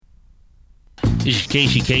This is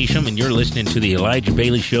Casey Kasem, and you're listening to the Elijah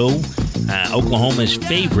Bailey Show, Oklahoma's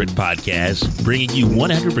favorite podcast, bringing you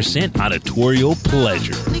 100% auditorial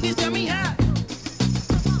pleasure.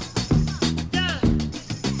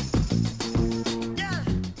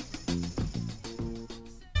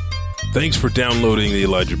 Thanks for downloading the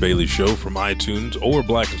Elijah Bailey Show from iTunes or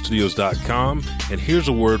blackenstudios.com. And here's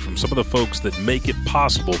a word from some of the folks that make it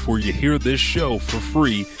possible for you to hear this show for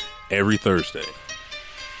free every Thursday.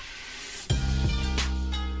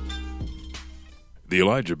 The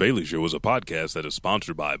Elijah Bailey Show is a podcast that is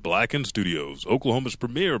sponsored by Blacken Studios, Oklahoma's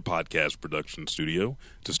premier podcast production studio.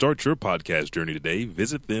 To start your podcast journey today,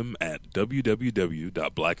 visit them at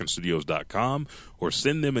www.blackenstudios.com or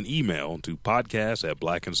send them an email to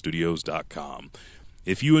podcast@blackenstudios.com.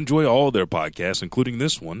 If you enjoy all their podcasts, including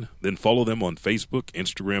this one, then follow them on Facebook,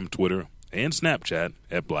 Instagram, Twitter, and Snapchat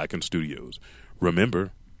at Blacken Studios.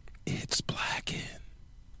 Remember, it's Blacken.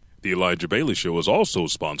 The Elijah Bailey Show is also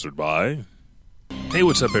sponsored by... Hey,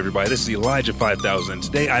 what's up, everybody? This is Elijah 5000.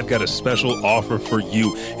 Today, I've got a special offer for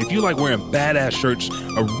you. If you like wearing badass shirts,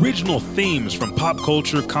 original themes from pop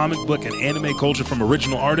culture, comic book, and anime culture from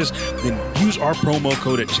original artists, then use our promo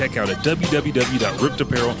code at checkout at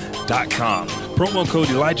www.rippedapparel.com. Promo code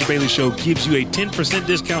Elijah Bailey Show gives you a 10%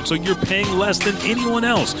 discount, so you're paying less than anyone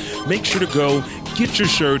else. Make sure to go, get your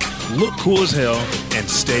shirt, look cool as hell, and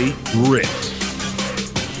stay ripped.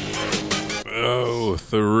 Oh,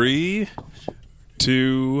 3,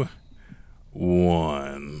 2,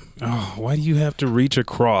 1. Oh, why do you have to reach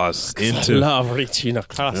across into? I love reaching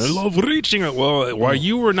across. I love reaching. Well, while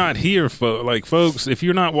you were not here, folks, if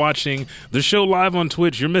you're not watching the show live on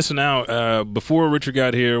Twitch, you're missing out. Before Richard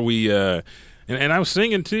got here, we and I was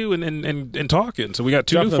singing too and talking. So we got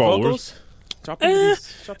 2 new followers.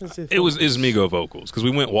 It was Ismigo vocals because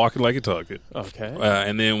we went walking like a talking. Okay.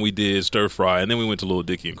 And then we did Stir Fry, and then we went to Lil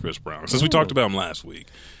Dicky and Chris Brown since we talked about them last week.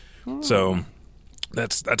 So.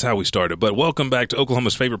 That's how we started. But welcome back to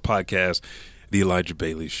Oklahoma's favorite podcast, The Elijah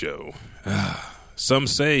Bailey Show. Some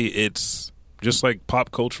say it's just like pop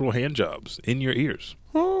cultural hand jobs in your ears.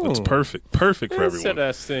 It's perfect for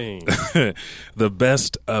everyone. The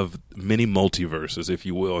best of many multiverses, if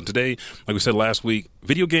you will. And today, like we said last week,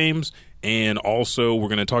 video games, and also we're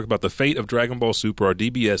going to talk about the fate of Dragon Ball Super, our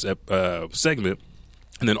DBS segment.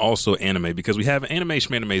 And then also anime, because we have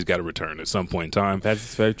Shmanime's got to return at some point in time.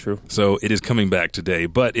 That's very true. So it is coming back today.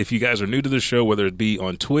 But if you guys are new to the show, whether it be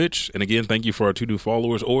on Twitch, and again, thank you for our 2 new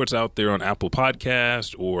followers, or it's out there on Apple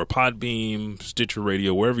Podcast or Podbeam, Stitcher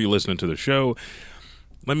Radio, wherever you're listening to the show,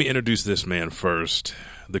 let me introduce this man first.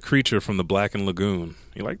 The creature from the Blackened Lagoon.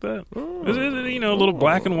 You like that? You know, a little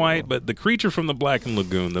black and white, but the creature from the Blackened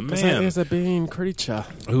Lagoon, the man. Is a being creature.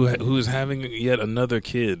 Who is having yet another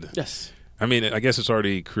kid. Yes. I mean, I guess it's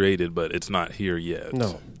already created, but it's not here yet.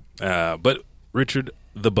 No. But Richard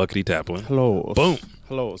the Buckety Taplin. Hello. Boom.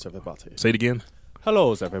 Hello, everybody. Say it again.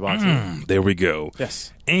 Hello, everybody. There we go.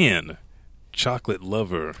 Yes. And Chocolate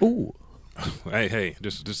Lover. Ooh. Hey,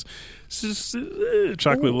 just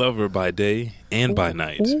Chocolate Lover by day and by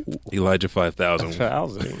night. Ooh. Elijah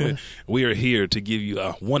 5000. We are here to give you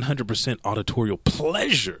a 100% auditorial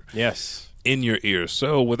pleasure. Yes. In your ear.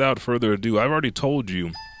 So without further ado, I've already told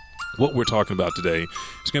you what we're talking about today.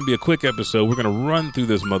 It's going to be a quick episode. We're going to run through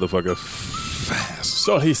this motherfucker fast.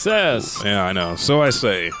 So he says. Yeah, I know. So I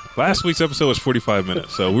say. Last week's episode was 45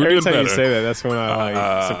 minutes, so we're doing better. Every time you say that, that's when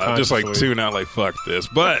I just like tune out like, fuck this.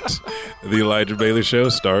 But the Elijah Bailey Show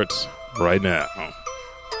starts right now.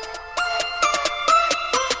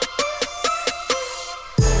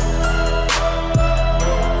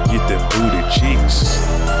 Get them booty cheeks.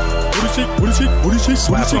 Booty cheek.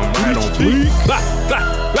 Slap them right on fleek. Blah,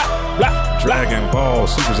 blah, blah, blah. Dragon Ball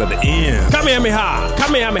Super's at the end.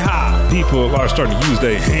 Kamehameha. People are starting to use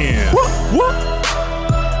their hands.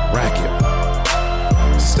 Rack it.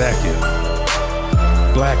 Stack it.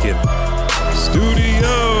 Black it.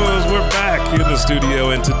 Studios. We're back in the studio,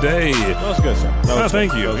 and today. That was good, sir.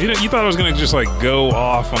 Thank you. You thought I was going to just like go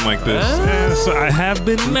off on like this. So I have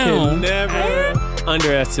been known. Never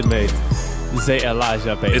underestimate Zay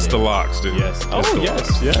Elijah Bailey. It's the locks, dude. Yes.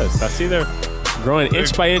 Yes. I see they're growing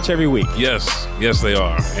inch by inch every week. Yes, they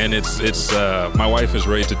are. And it's my wife is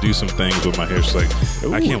ready to do some things with my hair. She's like,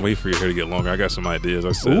 I can't wait for your hair to get longer. I got some ideas.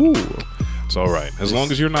 I said, it's all right. As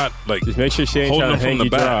long as you're not like just make sure she ain't trying to hang you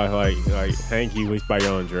dry, like hang you by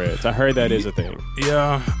your own dreads. I heard that is a thing.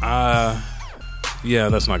 Yeah,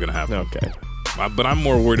 that's not gonna happen. Okay. But I'm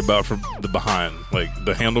more worried about from the behind, like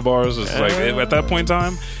the handlebars. It's like at that point in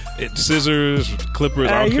time, it's scissors, clippers.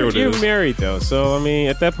 I don't care what it is. You're married though, so I mean,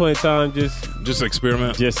 at that point in time, just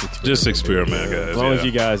experiment. Just experiment, guys. As long as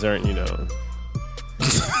you guys aren't,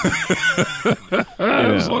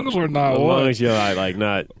 As long as we're not as one. long as you're like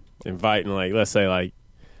not inviting let's say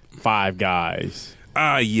 5 guys.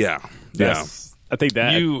 Yeah. I think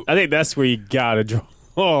that's where you gotta draw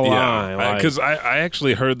a line. Because I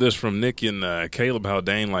actually heard this from Nick and Caleb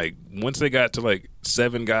Haldane. Like once they got to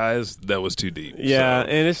 7 guys, that was too deep. Yeah, so.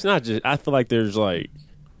 and it's not just. I feel like there's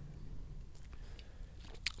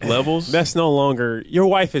levels. That's no longer your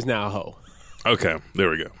wife is now a hoe. Okay, there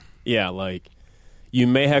we go. Yeah, you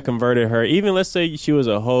may have converted her. Even let's say she was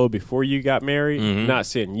a hoe before you got married. Mm-hmm. Not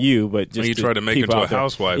saying you, but just you tried to make her into a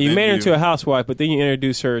housewife. You made her into a housewife, but then you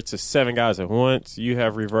introduced her to 7 guys at once. You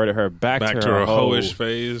have reverted her back to her hoish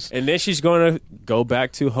phase, and then she's going to go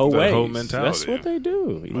back to hoe ways. Hoe mentality. That's what they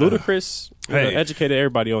do. Ludacris educated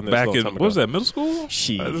everybody on this. Back in what was that, middle school? This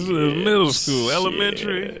is middle school,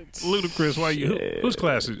 elementary. Ludacris, why you? Whose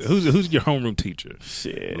class? Who's your homeroom teacher?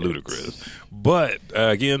 Ludacris. But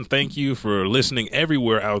again, thank you for listening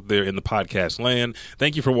everywhere out there in the podcast land.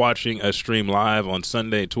 Thank you for watching us stream live on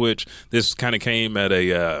Sunday Twitch. This kind of came at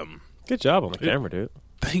a good job on the camera, dude.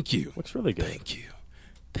 Thank you. Looks really good. Thank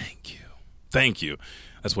you.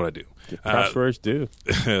 That's what I do. Props where it's due.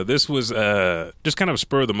 This was just kind of a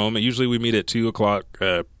spur of the moment. Usually we meet at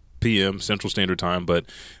 2:00 p.m. Central Standard Time, but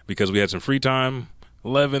because we had some free time,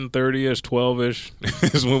 11:30ish, 12ish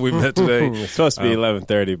is when we met today. It's supposed to be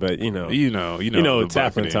 11:30, but you know,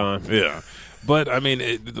 tapping time. Yeah. But I mean,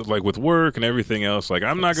 with work and everything else,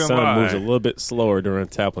 I'm not gonna lie. Sun moves a little bit slower during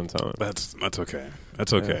tapping time. That's okay.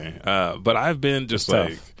 That's okay. Yeah. But I've been just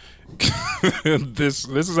this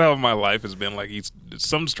is how my life has been.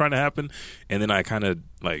 Something's trying to happen, and then I kind of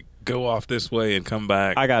go off this way and come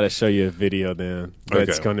back. I got to show you a video then.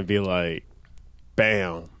 That's going to be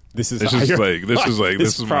bam. This is my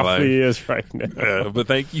life. Is right now. But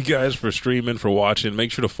thank you guys for streaming, for watching.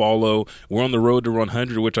 Make sure to follow. We're on the road to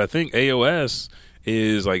 100, which I think AOS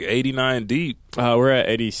is 89 deep. We're at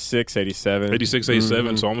 86, 87. 86,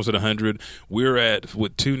 87, so almost at 100. We're at,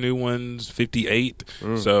 with 2 new ones, 58.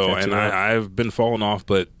 And I've been falling off,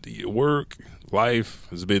 but work, life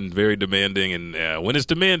has been very demanding. And when it's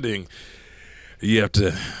demanding, you have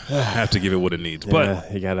to give it what it needs. Yeah,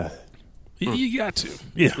 but you got to. You got to.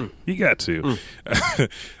 Yeah, you got to.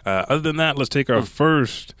 Other than that, let's take our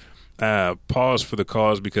first pause for the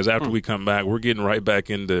cause, because after we come back, we're getting right back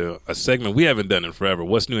into a segment we haven't done in forever.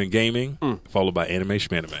 What's new in gaming? Followed by Anime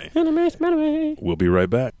Shmanime. Anime Shmanime. We'll be right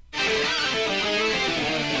back.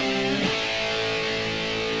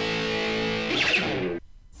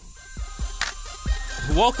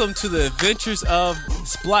 Welcome to the adventures of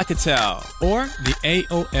Splackatow, or the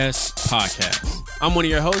AOS podcast. I'm one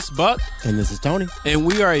of your hosts, Buck. And this is Tony. And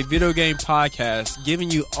we are a video game podcast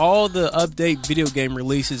giving you all the update video game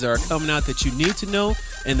releases that are coming out that you need to know,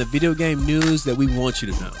 and the video game news that we want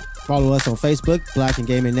you to know. Follow us on Facebook, Black and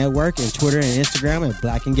Gaming Network, and Twitter and Instagram at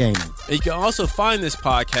Black and Gaming. And you can also find this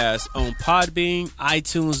podcast on Podbean,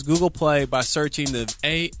 iTunes, Google Play by searching the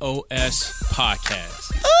AOS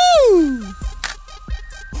podcast. Ooh!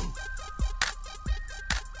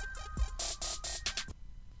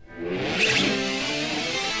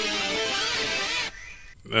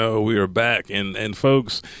 Oh, we are back, and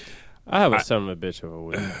folks, I have a son of a bitch of a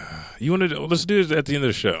week. You want to? Let's do it at the end of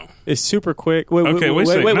the show. It's super quick. Wait.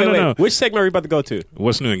 No. Which segment are we about to go to?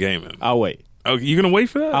 What's new in gaming? I'll wait. Oh, you gonna wait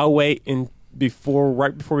for that? I'll wait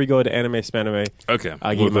right before we go to Anime Shmanime. Okay,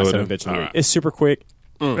 I'll give you my son of a bitch of the week. Right. It's super quick.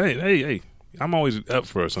 Hey! I'm always up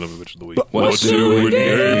for a son of a bitch of the week. What's new in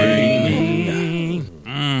gaming?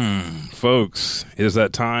 Folks, it is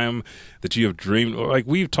that time that you have dreamed.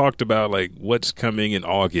 We've talked about what's coming in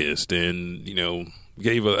August, and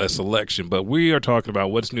gave a selection, but we are talking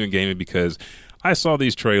about what's new in gaming because I saw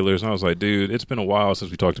these trailers and I was like, dude, it's been a while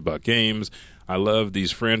since we talked about games. I love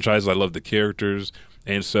these franchises. I love the characters.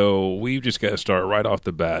 And so we've just got to start right off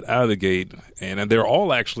the bat, out of the gate. And they're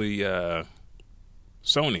all actually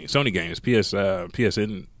Sony games.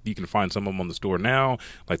 PSN, you can find some of them on the store now,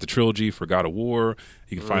 like the trilogy for God of War.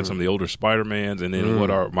 You can find some of the older Spider-Mans. And then what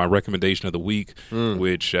are my recommendation of the week,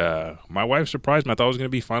 which my wife surprised me. I thought it was going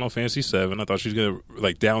to be Final Fantasy VII. I thought she was going to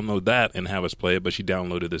download that and have us play it, but she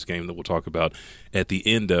downloaded this game that we'll talk about at the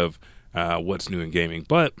end of what's new in gaming.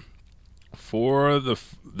 But for the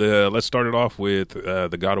let's start it off with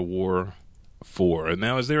the God of War 4. And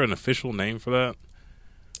now, is there an official name for that?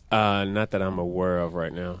 Not that I'm aware of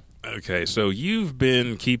right now. Okay, so you've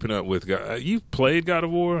been keeping up with God. You've played God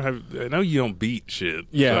of War. I know you don't beat shit.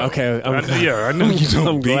 Yeah, so. okay. I know you don't.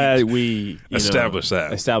 I'm glad we established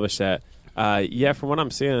that. Yeah, from what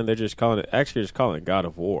I'm seeing, they're just calling it God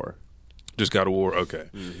of War. Just God of War,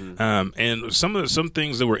 okay. And some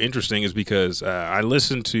things that were interesting is because I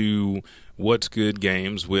listened to What's Good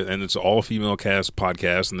Games and it's all female cast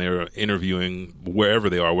podcast, and they're interviewing wherever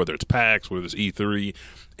they are, whether it's PAX, whether it's E3,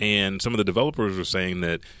 and some of the developers are saying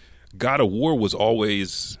that God of War was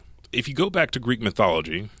always, if you go back to Greek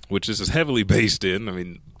mythology, which this is heavily based in, I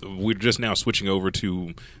mean, we're just now switching over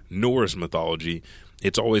to Norse mythology,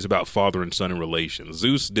 it's always about father and son and relations.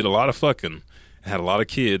 Zeus did a lot of fucking, had a lot of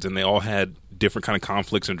kids, and they all had different kind of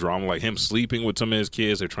conflicts and drama, like him sleeping with some of his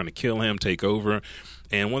kids. They're trying to kill him, take over.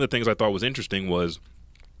 And one of the things I thought was interesting was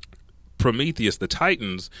Prometheus, the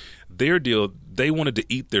Titans, their deal, they wanted to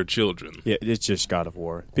eat their children. Yeah, it's just God of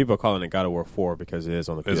War. People are calling it God of War 4 because it is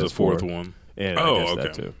on the PS4. It's a fourth one. And oh, I guess okay.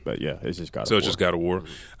 that too. But yeah, it's just God of So War. it's just God of War.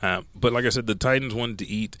 But like I said, the Titans wanted to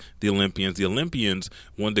eat the Olympians. The Olympians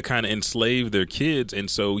wanted to kind of enslave their kids. And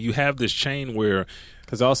so you have this chain where...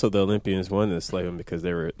 Because also the Olympians wanted to enslave them because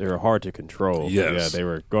they were hard to control. Yes. Yeah, they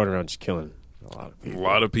were going around just killing a lot of people. A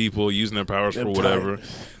lot of people using their powers for whatever.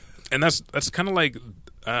 And that's kind of like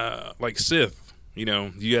Sith. You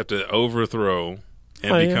know, you have to overthrow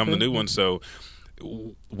and become the new one. So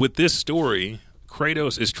with this story,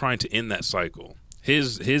 Kratos is trying to end that cycle.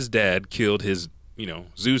 His dad killed his,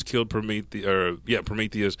 Zeus killed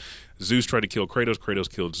Prometheus. Zeus tried to kill Kratos.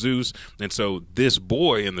 Kratos killed Zeus. And so this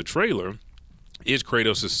boy in the trailer is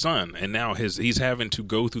Kratos' son. And now he's having to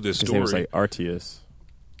go through this story. His name is like Arteus.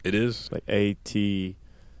 It is? Like A-T...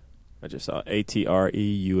 I just saw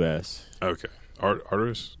A-T-R-E-U-S. Okay.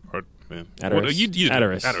 Artemis? Man. Adaris.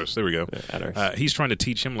 Adaris. There we go. Yeah, Adaris. He's trying to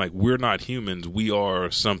teach him, like, we're not humans. We are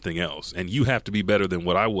something else. And you have to be better than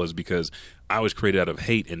what I was because I was created out of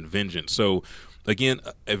hate and vengeance. So, again,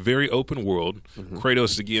 a very open world. Mm-hmm.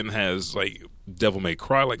 Kratos, again, has, like, Devil May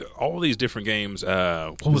Cry, like, all these different games.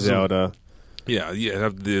 What was Zelda. Yeah,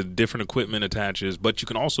 have the different equipment attaches. But you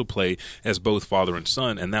can also play as both father and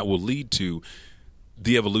son, and that will lead to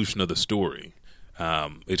the evolution of the story.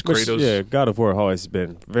 It's Kratos. Yeah, God of War has always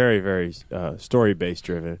been very, very story-based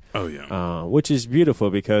driven. Oh, yeah. Which is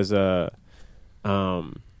beautiful because the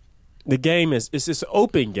game it's this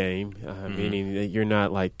open game, meaning that you're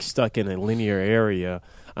not like stuck in a linear area,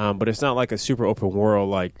 but it's not like a super open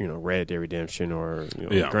world like Red Dead Redemption or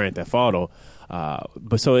Grand Theft Auto.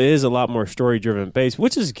 But so it is a lot more story-driven based,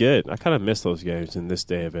 which is good. I kind of miss those games in this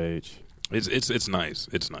day of age. It's nice.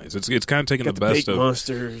 It's nice. It's kind of taking the best big of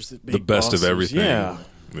monsters, the best of everything. Yeah.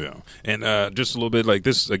 And just a little bit like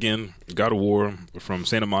this again. God of War from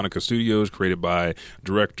Santa Monica Studios, created by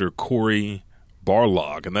director Cory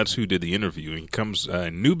Barlog, and that's who did the interview. He comes a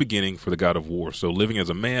new beginning for the God of War. So living as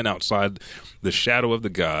a man outside the shadow of the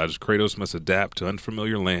gods, Kratos must adapt to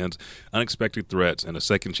unfamiliar lands, unexpected threats, and a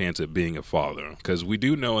second chance at being a father. Because we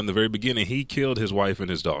do know in the very beginning he killed his wife and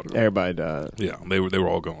his daughter. Everybody died. Yeah, they were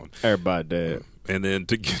all gone. Everybody dead. And then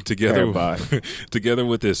together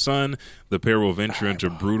with his son, the pair will venture into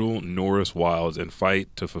brutal Norse wilds and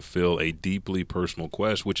fight to fulfill a deeply personal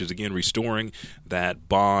quest, which is, again, restoring that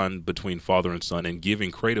bond between father and son and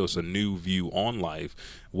giving Kratos a new view on life,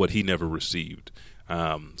 what he never received.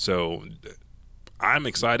 So I'm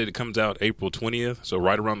excited. It comes out April 20th, so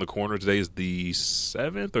right around the corner. Today is the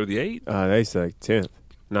 7th or the 8th? Today's like 10th,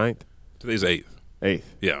 9th. Today's 8th. 8th.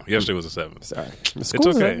 Yeah, yesterday was the 7th. Sorry. It's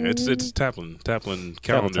okay. It's Taplin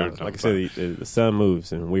calendar. Like I said, the sun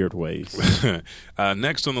moves in weird ways.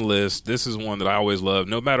 Next on the list, this is one that I always love.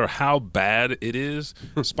 No matter how bad it is,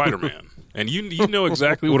 Spider-Man. And you know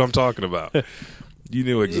exactly what I'm talking about. You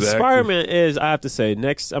knew exactly. Spider-Man is, I have to say,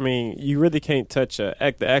 next. I mean, you really can't touch the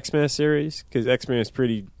X-Men series because X-Men is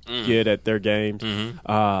pretty good at their games. Mm-hmm.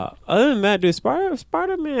 Other than that, dude,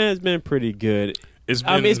 Spider-Man has been pretty good. It's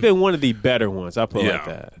been one of the better ones. I'll put it like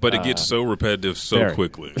that. But it gets so repetitive so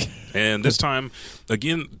quickly. And this time,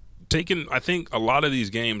 again, I think a lot of these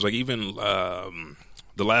games, like even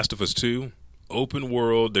The Last of Us 2, open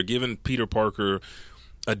world, they're giving Peter Parker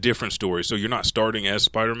a different story. So you're not starting as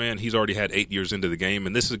Spider-Man. He's already had 8 years into the game.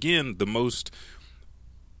 And this is, again, the most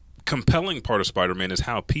compelling part of Spider-Man is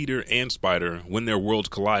how Peter and Spider, when their worlds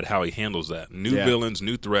collide, how he handles that. New villains,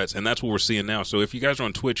 new threats, and that's what we're seeing now. So if you guys are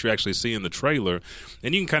on Twitch, you're actually seeing the trailer,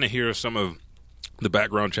 and you can kind of hear some of the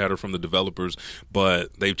background chatter from the developers,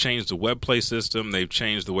 but they've changed the web play system. They've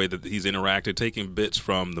changed the way that he's interacted, taking bits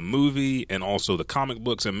from the movie and also the comic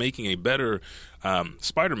books and making a better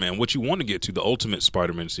Spider-Man. What you want to get to, the Ultimate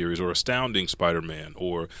Spider-Man series or Astounding Spider-Man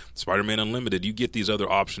or Spider-Man Unlimited, you get these other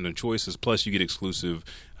options and choices, plus you get exclusive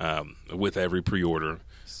with every pre-order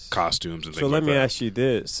costumes and things like that. So let me ask you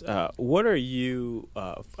this. What are you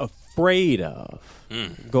afraid of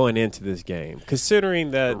going into this game?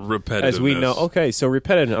 Considering that, as we know, so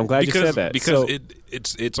repetitive. I'm glad you said that. Because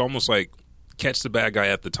it's almost like catch the bad guy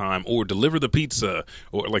at the time or deliver the pizza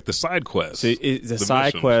or like the side quest. So the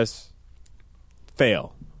side quest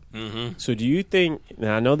fail. Mm-hmm. So do you think?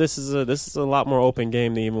 Now I know this is a lot more open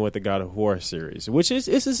game than even with the God of War series, which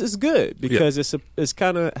is good because it's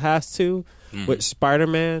kind of has to. With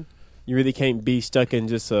Spider-Man, you really can't be stuck in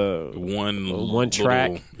just one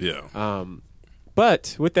track.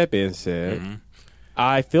 But with that being said,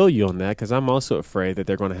 I feel you on that because I'm also afraid that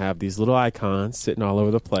they're going to have these little icons sitting all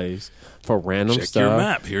over the place for random stuff. Check your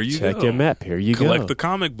map. Here you go. Check your map. Here you go. Collect the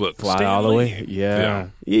comic book. Fly all the way. Yeah.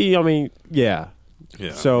 I mean, yeah.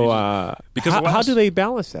 So because how do they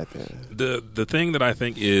balance that then? The thing that I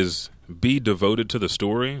think is be devoted to the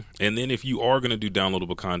story, and then if you are going to do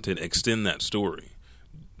downloadable content, extend that story.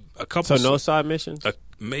 So no side missions?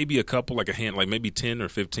 Maybe a couple, like a hand, like maybe 10 or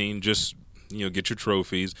 15, just get your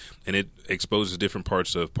trophies, and it exposes different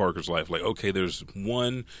parts of Parker's life. Like, okay, there's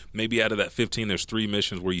one, maybe out of that 15, there's 3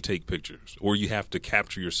 missions where you take pictures, or you have to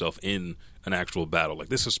capture yourself in an actual battle. Like,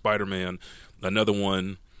 this is Spider-Man. Another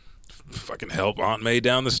one, fucking help Aunt May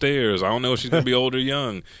down the stairs. I don't know if she's going to be old or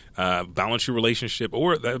young. Balance your relationship,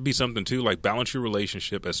 or that would be something too, like balance your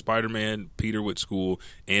relationship as Spider-Man, Peter with school,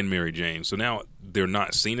 and Mary Jane. So now they're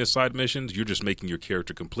not seen as side missions. You're just making your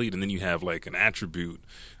character complete, and then you have like an attribute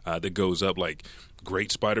that goes up, like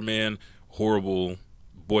great Spider-Man, horrible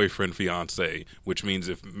boyfriend, fiance, which means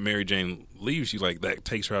if Mary Jane leaves you, like that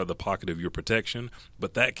takes her out of the pocket of your protection,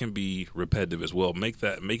 but that can be repetitive as well. Make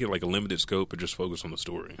it like a limited scope, and just focus on the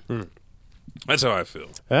story. That's how I feel.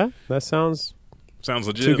 Yeah, that sounds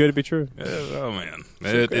legit. Too good to be true. Yeah, oh man,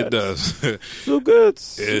 it does. So good.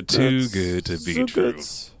 It's too good to be true. Good.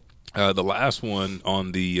 The last one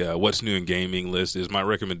on the What's New in Gaming list is my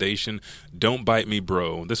recommendation, Don't Bite Me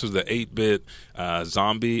Bro. This is the 8-bit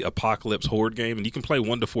zombie apocalypse horde game, and you can play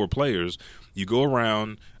 1 to 4 players. You go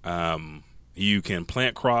around, you can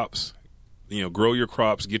plant crops, grow your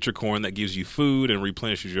crops, get your corn that gives you food and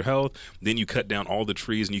replenishes your health. Then you cut down all the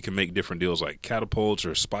trees, and you can make different deals like catapults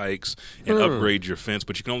or spikes and upgrade your fence,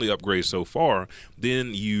 but you can only upgrade so far.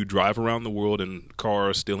 Then you drive around the world in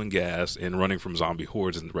cars, stealing gas, and running from zombie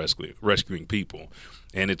hordes and rescuing people.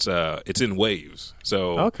 And it's in waves.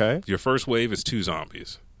 So your first wave is 2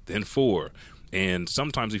 zombies, then 4. And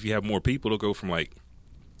sometimes if you have more people, it'll go from like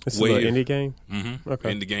this wave. Is an indie game? Mm-hmm.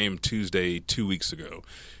 Okay. Indie game Tuesday 2 weeks ago.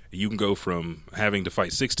 You can go from having to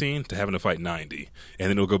fight 16 to having to fight 90, and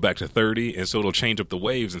then it'll go back to 30, and so it'll change up the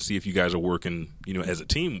waves and see if you guys are working, as a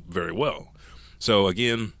team very well. So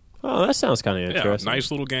again, that sounds kind of interesting.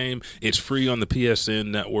 Nice little game. It's free on the PSN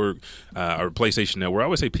network or PlayStation Network. I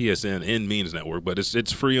always say PSN, N means network, but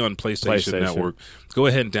it's free on PlayStation Network. Go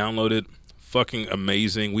ahead and download it. Fucking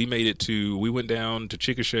amazing. We went down to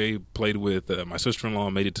Chickasha, played with my sister-in-law,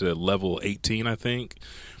 made it to level 18, I think.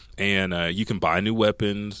 And you can buy new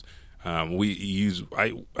weapons. I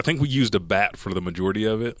think we used a bat for the majority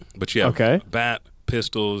of it. But you have bat,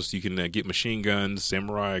 pistols. You can get machine guns,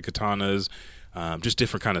 samurai, katanas, just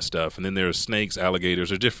different kind of stuff. And then there's snakes,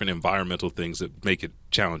 alligators, or different environmental things that make it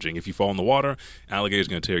challenging. If you fall in the water, alligator's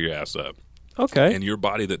going to tear your ass up. Okay. And your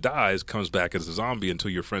body that dies comes back as a zombie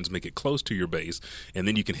until your friends make it close to your base. And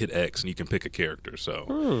then you can hit X and you can pick a character.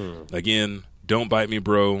 So, again, Don't Bite Me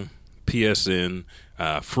Bro. PSN,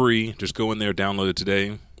 free. Just go in there, download it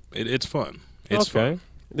today. It's fun. It's fun.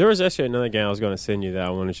 There was actually another game I was going to send you that I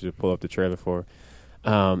wanted you to pull up the trailer for.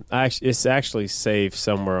 It's actually saved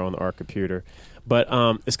somewhere on our computer, but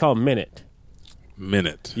it's called Minute.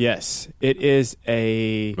 Minute. Yes, it is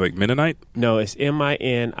a like Mennonite. No, it's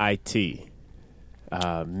MINIT.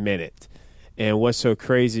 Minute. And what's so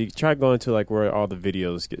crazy? Try going to like where all the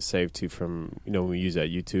videos get saved to from. When we use that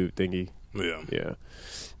YouTube thingy. Yeah.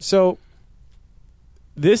 So,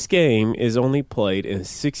 this game is only played in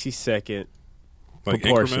 60-second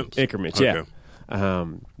increments. Okay. Yeah.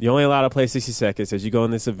 You're only allowed to play 60 seconds as you go on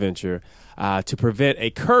this adventure to prevent a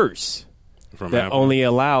curse that only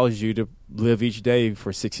allows you to live each day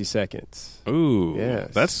for 60 seconds. Ooh.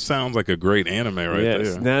 Yes. That sounds like a great anime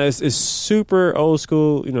there. Now, it's super old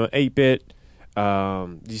school, 8-bit.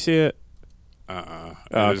 Do you see it? I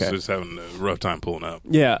was just having a rough time pulling up.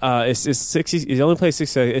 Yeah, it's 60. It only plays 6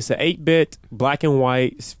 seconds. It's an 8-bit, black and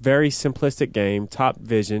white, it's very simplistic game, top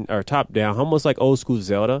down, almost like old school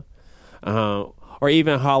Zelda, or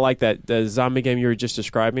even how like the zombie game you were just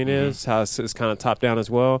describing is how it's kind of top down as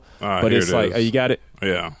well. But it's like you got it.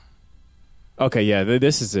 Yeah. Okay, yeah,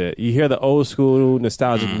 this is it. You hear the old school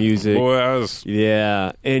nostalgic music. Boy,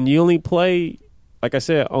 yeah, and you only play, like I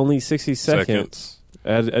said, only 60 seconds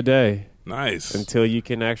a day. Nice. Until you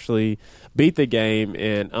can actually beat the game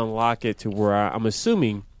and unlock it to where I'm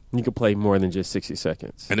assuming you can play more than just 60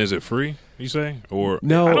 seconds. And is it free, you say? Or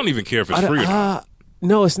no, I don't even care if it's free or not.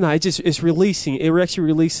 No, it's not. It's releasing. It actually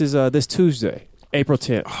releases this Tuesday. April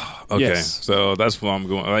 10th. Okay, Yes. so that's what I'm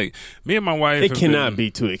going. Like me and my wife, It cannot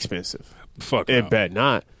be too expensive. Fuck, It no. bet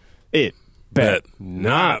not. It bet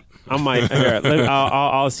not. I might.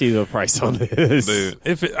 I'll see the price on this. Dude,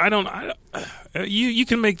 you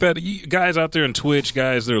can make that. Guys out there in Twitch,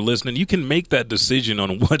 guys that are listening, you can make that decision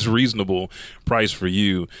on what's reasonable price for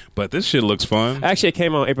you. But this shit looks fun. Actually, it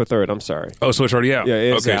came on April 3rd. I'm sorry. Oh, so it's already out. Yeah,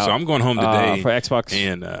 it's okay. out. So I'm going home today for Xbox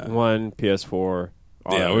and One, PS4.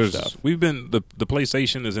 All that stuff. We've been the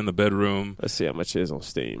PlayStation is in the bedroom. Let's see how much it is on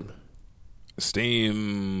Steam.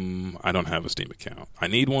 Steam. I don't have a Steam account. I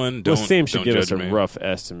need one. Steam should don't give judge us a me. rough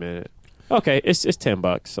estimate. Okay, it's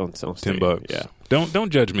 $10 on Steam. $10. Yeah. Don't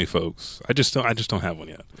judge me, folks. I just don't have one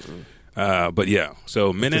yet. But yeah,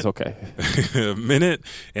 so Minute. It's okay. Minute,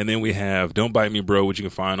 and then we have Don't Bite Me, Bro, which you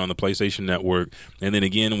can find on the PlayStation Network. And then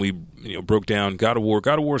again, we broke down God of War.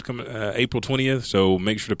 God of War is coming April 20th, so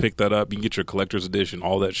make sure to pick that up. You can get your collector's edition,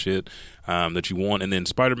 all that shit that you want. And then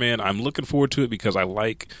Spider-Man, I'm looking forward to it because I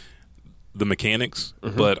like the mechanics,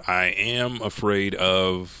 but I am afraid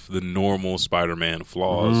of the normal Spider-Man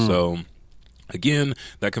flaws. So again,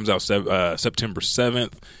 that comes out September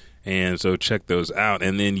 7th. And so check those out.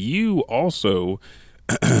 And then you also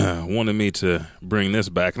wanted me to bring this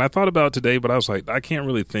back. And I thought about it today, but I was like, I can't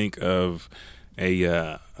really think of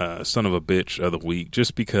a son of a bitch of the week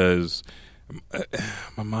just because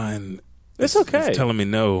my mind It's okay. is telling me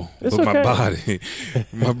no. It's but okay.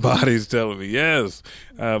 my body's telling me yes.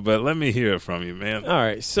 But let me hear it from you, man. All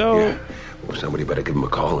right, so Well, somebody better give him a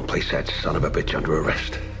call and place that son of a bitch under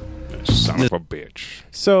arrest. Son of a bitch.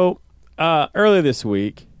 Earlier this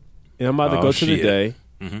week, and I'm about to go to the shit. day,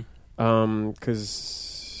 Mm-hmm.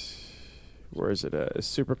 because where is it at? It's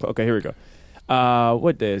super close. Okay, here we go.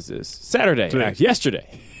 What day is this? Saturday. Today.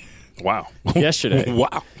 Yesterday. Wow. Yesterday.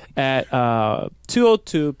 Wow. At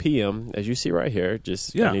 2:02 p.m., as you see right here,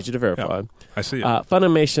 I need you to verify. Yeah. I see it.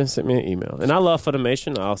 Funimation sent me an email. And I love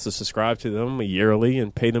Funimation. I also subscribe to them yearly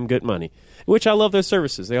and pay them good money, which I love their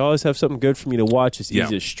services. They always have something good for me to watch. It's easy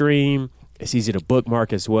to stream. It's easy to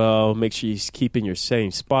bookmark as well. Make sure you keep in your same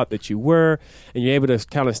spot that you were, and you're able to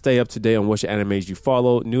kind of stay up to date on which animes you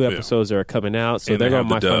follow. New episodes are coming out, so And they're they on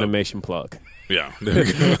my have the dub. Funimation plug. Yeah. There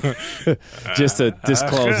we go. Just to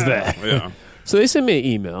disclose that. Yeah. So they sent me an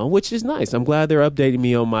email, which is nice. I'm glad they're updating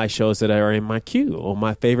me on my shows that are in my queue, on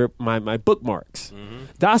my favorite, my bookmarks.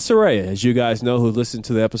 Dasareya, as you guys know who listened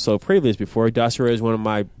to the episode previous before, Dasareya is one of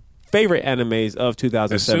my favorite animes of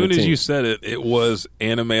 2017. As soon as you said it, it was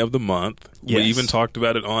anime of the month. Yes. We even talked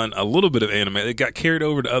about it on a little bit of anime. It got carried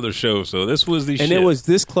over to other shows, so this was the shit. And it was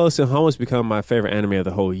this close and almost become my favorite anime of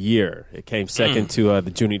the whole year. It came second to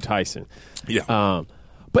the Juni Tyson. Yeah.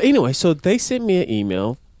 But anyway, so they sent me an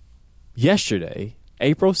email yesterday,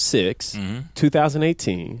 April 6,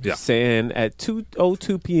 2018, saying at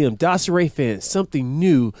 2:02 p.m., Dasareya fans, something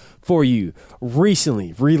new for you.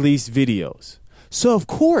 Recently released videos. So, of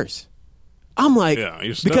course, I'm like,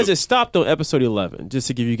 you're stoked. because it stopped on episode 11, just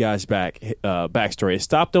to give you guys backstory. It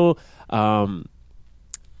stopped on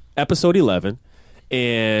episode 11,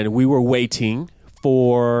 and we were waiting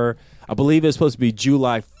for, I believe it was supposed to be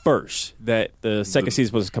July 1st that the second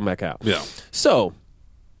season was supposed to come back out. Yeah. So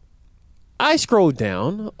I scrolled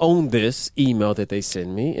down on this email that they sent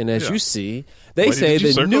me, and as you see, they Wait, say did you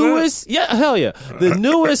the circle newest, the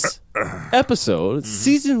newest episode,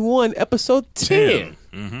 season 1, episode 10.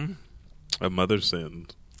 A mother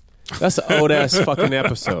sinned. That's an old ass fucking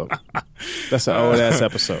episode. That's an old ass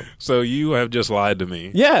episode. So you have just lied to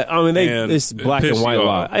me. Yeah, I mean And it's it black and pissed white you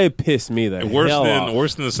lie. off. It pissed me the hell off.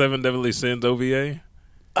 Worse than the 7 Deadly Sins OVA.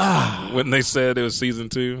 When they said it was season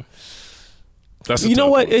 2. That's You know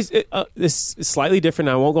tough what? one. It's slightly different.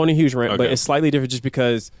 I won't go on a huge rant, but Okay. it's slightly different just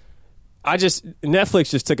because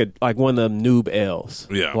Netflix just took one of them noob L's.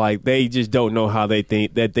 Yeah. Like they just don't know how they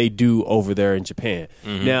think that they do over there in Japan.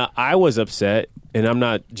 Now I was upset, and I'm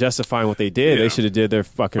not justifying what they did. Yeah. They should have did their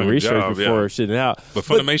fucking Fucking research job, before yeah. shitting out. But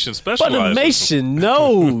Funimation specializes. Funimation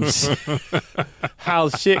knows how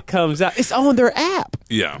shit comes out. It's on their app.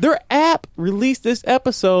 Yeah. Their app released this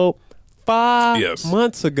episode 5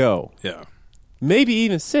 months ago. Yeah. Maybe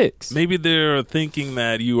even 6. Maybe they're thinking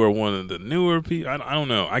that you are one of the newer people. I don't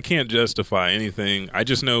know. I can't justify anything. I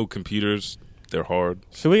just know computers, they're hard.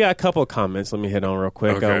 So we got a couple of comments. Let me hit on real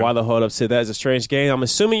quick. Okay. Why the Hold Up said that is a strange game. I'm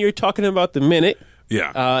assuming you're talking about the Minute.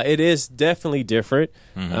 Yeah. It is definitely different.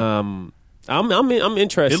 I'm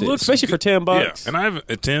interested, especially for $10. Yeah. And I haven't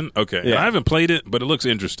at 10. Okay. And Yeah. I haven't played it, but it looks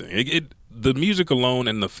interesting. The music alone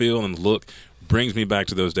and the feel and the look brings me back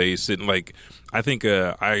to those days. Sitting I think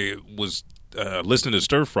I was listening to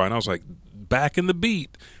Stir Fry, and I was like, back in the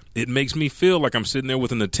beat. It makes me feel like I'm sitting there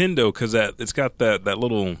with a Nintendo because it's got that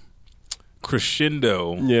little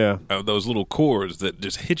crescendo of those little chords that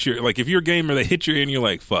just hit your, like if you're a gamer, they hit your ear and you're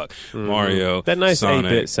like, fuck, Mario, that nice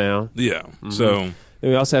Sonic. 8-bit sound. Yeah. So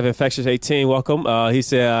we also have Infectious 18. Welcome. He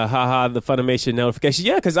said, haha, the Funimation notification.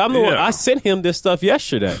 Yeah, because I'm the one. I sent him this stuff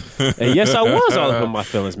yesterday. And yes, I was all up in my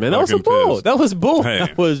feelings, man. That was a bull. That was bull. Hey.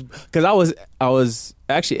 That was because I was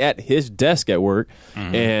actually at his desk at work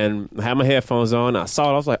and I had my headphones on. I saw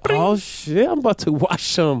it. I was like, oh, shit, I'm about to watch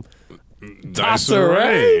some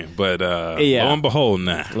Disarray. But lo and behold,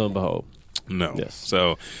 nah. Lo and behold. No. Yes.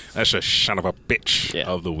 So that's a son of a bitch Yeah.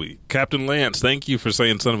 of the week. Captain Lance, thank you for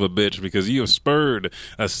saying son of a bitch because you have spurred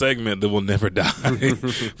a segment that will never die.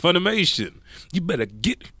 Funimation, you better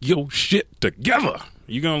get your shit together.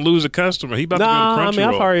 You're going to lose a customer. He about to go to Crunchyroll. I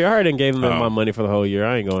mean, I already gave him my money for the whole year.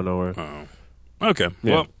 I ain't going nowhere. Okay.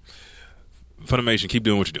 Yeah. Well, Funimation, keep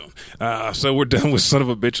doing what you're doing. So we're done with Son of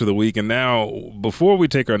a Bitch of the Week. And now, before we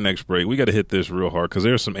take our next break, we got to hit this real hard because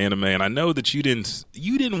there's some anime. And I know that you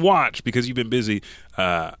didn't watch because you've been busy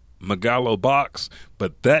Megalo Box.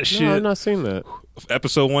 But that shit. No, I've not seen that.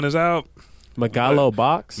 Episode 1 is out. Megalo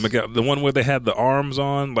Box? The one where they had the arms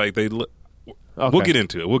on. Like they. Okay. We'll get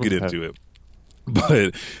into it.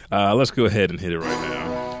 But let's go ahead and hit it right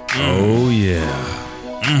now. Oh,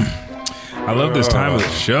 yeah. I love this time of the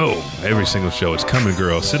show. Every single show. It's coming,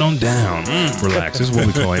 girl. Sit on down. Relax. This is what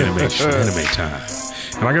we call anime time.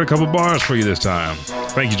 And I got a couple bars for you this time.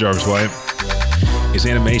 Thank you, Jarvis White. It's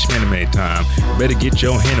anime time. Better get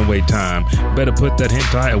your hand away time. Better put that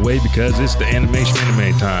hentai away because it's the anime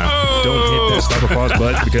time. Don't hit that stop or pause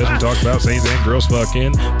button because we talked about things and girls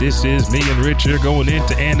fucking. This is me and Richard going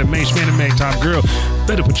into anime time. Girl,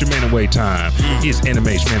 better put your man away time. It's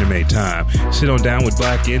anime time. Sit on down with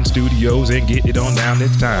Black In Studios and get it on down.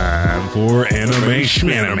 It's time for anime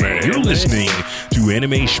shmanime. You're listening to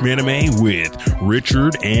Anime Shmanime with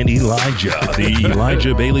Richard and Elijah. The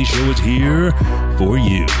Elijah Bailey Show is here for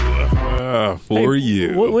you.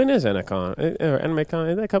 When is Anacon?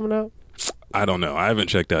 AnimeCon? Is that coming up? I don't know. I haven't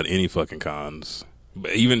checked out any fucking cons.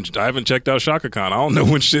 But I haven't checked out ShakaCon. I don't know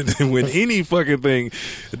when any fucking thing,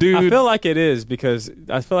 dude. I feel like it is because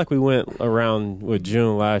I feel like we went around with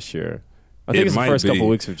June last year. I think it's the first couple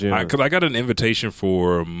weeks of June. Because I got an invitation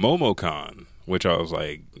for MomoCon, which I was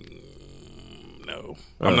like, no.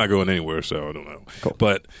 I'm not going anywhere, so I don't know. Cool.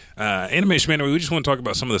 But Anime Shmanime, we just want to talk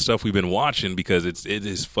about some of the stuff we've been watching because it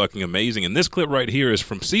is fucking amazing. And this clip right here is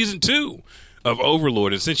from season 2 of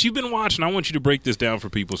Overlord. And since you've been watching, I want you to break this down for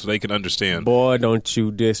people so they can understand. Boy, don't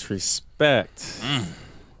you disrespect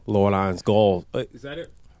Lord Iron's Gold. Is that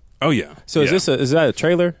it? Oh, yeah. So is that a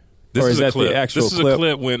trailer? This or is that a clip. the actual This is clip? a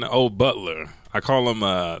clip when old Butler, I call him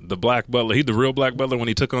the Black Butler. He's the real Black Butler when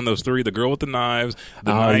he took on those 3, the girl with the knives,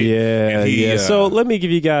 the knight. Yeah. So let me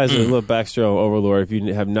give you guys a little backstory on Overlord if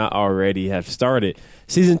you have not already have started.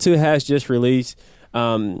 Season 2 has just released.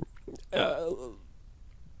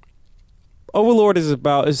 Overlord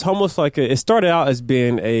is almost like it started out as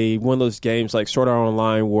being one of those games like Sword Art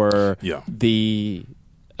Online where the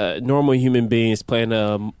normal human beings playing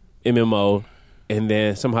a MMO and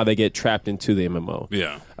then somehow they get trapped into the MMO.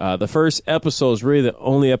 Yeah. The first episode is really the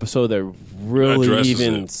only episode that really Addresses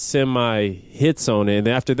even it. semi hits on it. And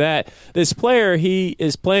after that, this player, he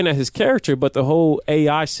is playing as his character, but the whole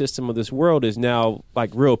AI system of this world is now like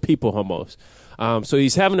real people almost. So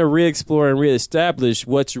he's having to re-explore and re-establish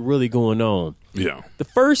what's really going on. Yeah. The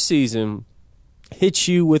first season hits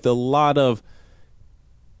you with a lot of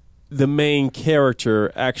the main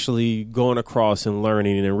character actually going across and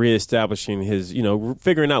learning and reestablishing his,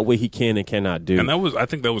 figuring out what he can and cannot do. And I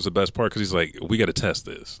think that was the best part because he's like, we got to test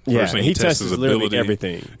this. Yeah, First thing he tests his literally ability.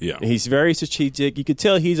 everything. Yeah. And he's very strategic. You could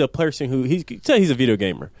tell he's a person you could tell he's a video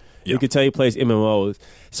gamer. Yeah. You could tell he plays MMOs.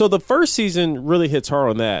 So the first season really hits hard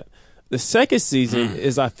on that. The second season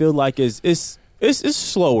is, I feel like, is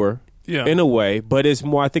slower in a way, but it's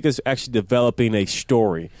more, I think it's actually developing a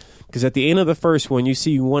story. Because at the end of the first one, you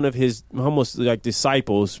see one of his almost like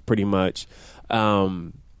disciples pretty much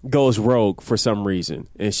goes rogue for some reason.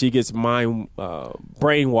 And she gets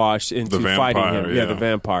brainwashed into fighting him. Yeah, the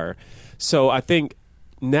vampire. So I think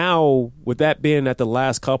now, with that being at the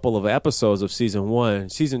last couple of episodes of season 1,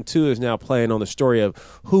 season 2 is now playing on the story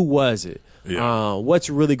of who was it? Yeah. What's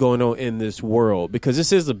really going on in this world? Because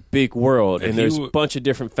this is a big world, and there's a bunch of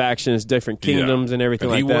different factions, different kingdoms, and everything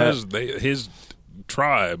like that. His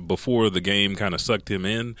tribe, before the game kind of sucked him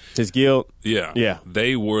in, his guild, yeah,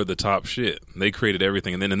 they were the top shit. They created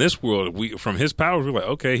everything, and then in this world, from his powers, we're like,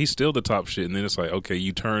 okay, he's still the top shit, and then it's like, okay,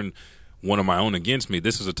 you turn one of my own against me.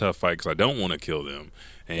 This is a tough fight because I don't want to kill them,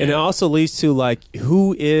 and it also leads to like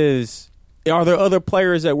who is are there other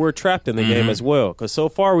players that were trapped in the game as well? Because so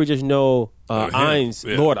far we just know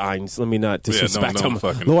Ainz, Lord Ainz, let me not disrespect him.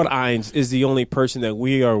 Lord Ainz is the only person that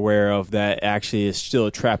we are aware of that actually is still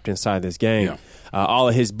trapped inside this game. Yeah. All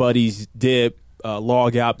of his buddies did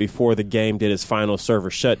log out before the game did its final server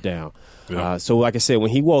shutdown. Yeah. So like I said, when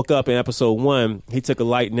he woke up in episode 1, he took a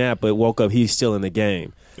light nap, but woke up, he's still in the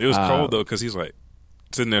game. It was cold, though, because he's like,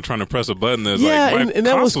 sitting there trying to press a button. And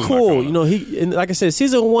that was cool. You know, and like I said,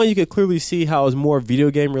 season 1 you could clearly see how it's more video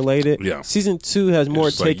game related. Yeah. Season 2 has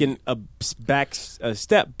more taken a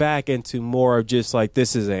step back into more of just like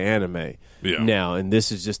this is an anime now, and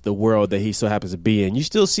this is just the world that he so happens to be in. You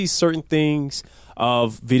still see certain things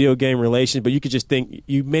of video game relations, but you could just think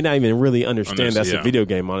you may not even really understand that's a video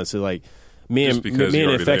game. Honestly, like me and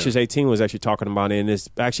Infectious 18 was actually talking about it, and it's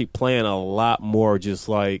actually playing a lot more just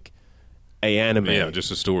like a anime. Yeah, just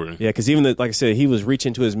a story. Yeah, because even like I said, he was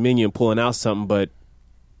reaching to his menu and pulling out something, but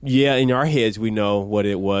in our heads we know what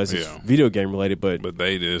it was. It's video game related, but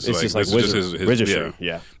they just it's just like Wizardry.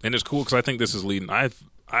 Yeah, and it's cool because I think this is leading.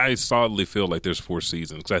 I solidly feel like there's 4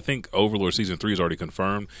 seasons because I think Overlord season 3 is already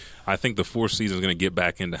confirmed. I think the 4th season is going to get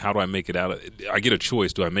back into how do I make it out. I get a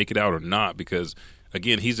choice: do I make it out or not? Because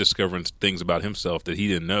again, he's discovering things about himself that he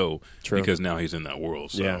didn't know because now he's in that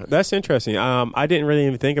world. So. Yeah, that's interesting. I didn't really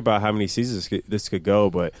even think about how many seasons this could go,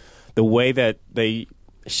 but the way that they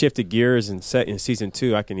shifted gears and set in season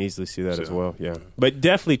 2, I can easily see that as well. Yeah, but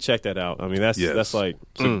definitely check that out. I mean, that's like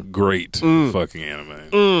it's a great fucking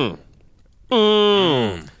anime.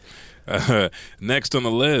 Next on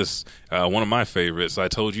the list, one of my favorites. I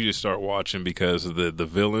told you to start watching because of the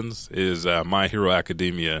villains is My Hero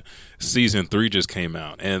Academia. Season 3 just came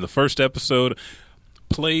out, and the first episode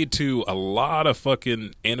played to a lot of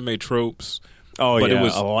fucking anime tropes. Oh, but it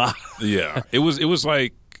was a lot. Yeah, it was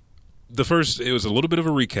like the first. It was a little bit of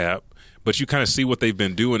a recap. But you kind of see what they've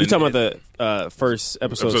been doing. You're talking about the first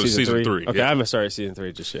episode of season 3? Okay, yeah. I haven't started season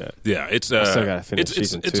 3 just yet. Yeah, I still gotta finish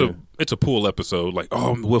season 2. It's a pool episode. Like,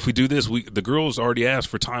 well, if we do this, the girls already asked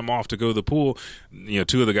for time off to go to the pool. You know,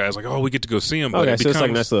 2 of the guys like, we get to go see them. But okay, so it's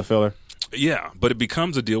like a nice little filler. Yeah, but it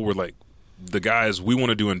becomes a deal where like the guys, we want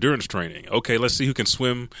to do endurance training. Okay, let's see who can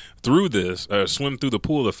swim through the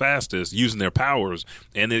pool the fastest using their powers,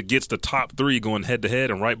 and it gets the top 3 going head to head,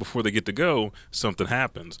 and right before they get to go, something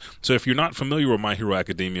happens. So if you're not familiar with My Hero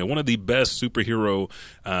Academia, one of the best superhero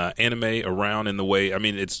anime around in the way, I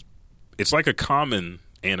mean, it's like a common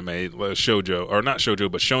anime, shoujo, or not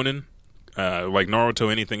shoujo, but shonen. Like Naruto,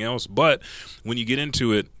 anything else. But when you get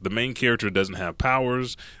into it, the main character doesn't have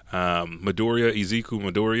powers. Izuku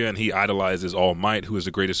Midoriya, and he idolizes All Might, who is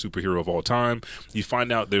the greatest superhero of all time. You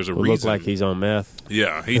find out there's a reason. Looks like he's on meth.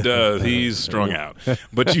 Yeah, he does. He's strung out.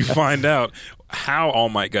 But you find out how All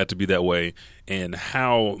Might got to be that way and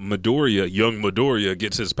how young Midoriya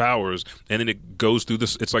gets his powers, and then it goes through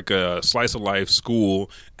this. It's like a slice of life school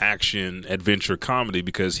action adventure comedy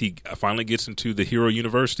because he finally gets into the Hero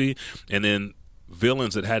University, and then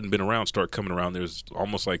villains that hadn't been around start coming around. There's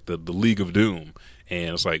almost like the League of Doom.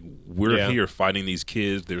 And it's like, we're here fighting these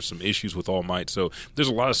kids. There's some issues with All Might. So there's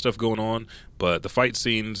a lot of stuff going on, but the fight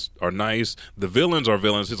scenes are nice. The villains are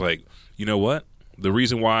villains. It's like, you know what? The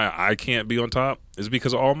reason why I can't be on top is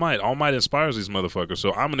because of All Might. All Might inspires these motherfuckers.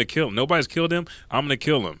 So I'm going to kill him. Nobody's killed him. I'm going to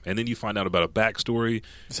kill him. And then you find out about a backstory.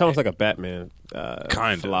 It sounds like a Batman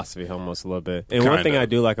philosophy almost a little bit. And one thing I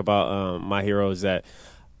do like about My Hero is that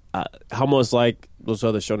almost like those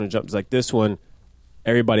other shonen jumps, like this one,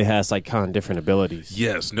 everybody has like kind of different abilities.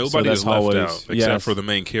 Yes, nobody is left out except for the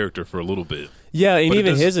main character for a little bit. Yeah, and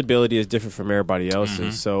even his ability is different from everybody else's. Mm-hmm.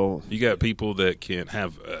 So you got people that can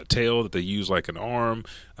have a tail that they use like an arm.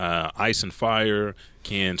 Ice and fire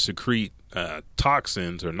can secrete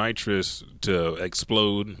toxins or nitrous to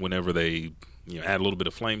explode whenever they add a little bit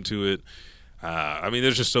of flame to it. I mean,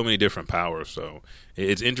 there's just so many different powers. So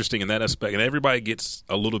it's interesting in that aspect, and everybody gets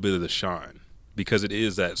a little bit of the shine. Because it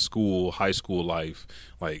is that high school life,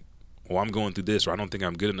 like, I'm going through this, or I don't think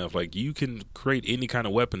I'm good enough. Like, you can create any kind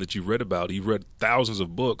of weapon that you've read about. You've read thousands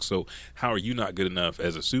of books, so how are you not good enough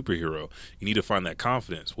as a superhero? You need to find that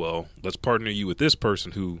confidence. Well, let's partner you with this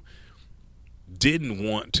person who didn't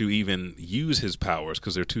want to even use his powers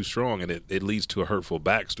because they're too strong, and it leads to a hurtful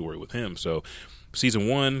backstory with him. So season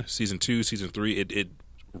 1, season 2, season 3, it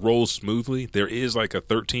rolls smoothly. There is like a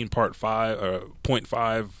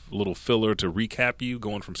 13.5 little filler to recap you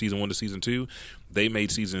going from season 1 to season 2. They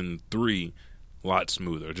made season 3 a lot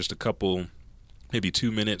smoother. Just a couple, maybe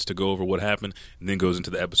 2 minutes to go over what happened, and then goes into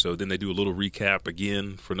the episode. Then they do a little recap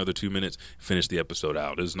again for another 2 minutes, finish the episode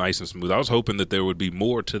out. It's nice and smooth. I was hoping that there would be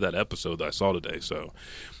more to that episode that I saw today. So,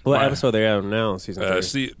 what episode they have now? Season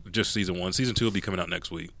 3? Just season 1. Season 2 will be coming out next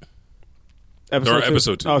week.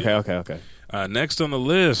 Episode 2. Okay. Next on the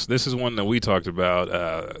list, this is one that we talked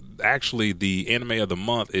about. Actually, the anime of the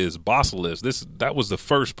month is Basilisk. That was the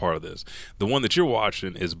first part of this. The one that you're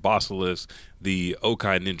watching is Basilisk, the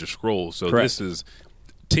Okai Ninja Scroll. So Correct. This is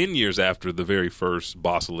 10 years after the very first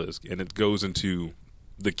Basilisk, and it goes into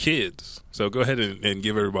the kids. So go ahead and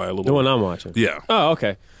give everybody a little. The one I'm watching. Yeah. Oh,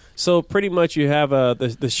 okay. So pretty much you have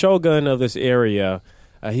the shogun of this area.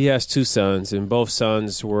 He has 2 sons, and both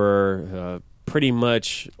sons were pretty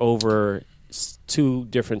much over 2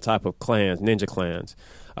 different type of clans, ninja clans.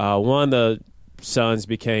 One of the sons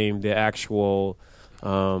became the actual,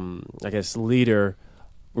 I guess, leader,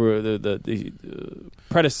 or the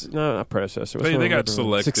predecessor. No, not predecessor. They got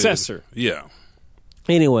selected. Successor. Yeah.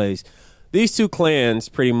 Anyways, these 2 clans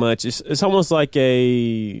pretty much it's almost like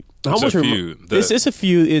a feud. It's a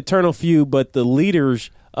feud, eternal feud, but the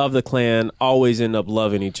leaders of the clan always end up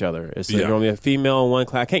loving each other. It's normally a female in one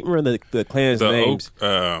clan. I can't remember the clan's names.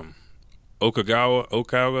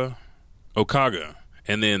 Okaga,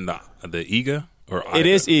 and then the Iga or Iga. It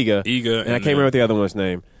is Iga, and I can't remember the other one's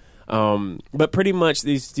name. But pretty much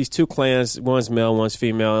these 2 clans, one's male, one's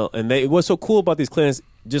female, and what's so cool about these clans,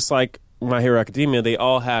 just like My Hero Academia, they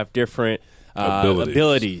all have different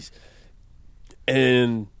abilities.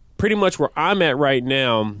 And pretty much where I'm at right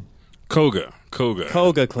now, Koga clan.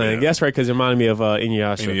 Yeah. That's right, because it reminded me of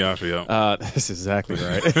Inuyasha. Inuyasha, yeah. That's exactly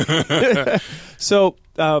right. So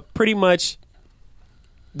pretty much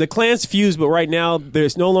the clans fuse, but right now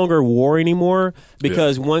there's no longer war anymore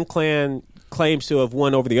because one clan claims to have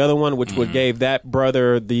won over the other one, which would gave that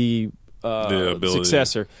brother the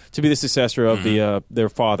successor to be the successor of their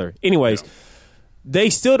father. Anyways, they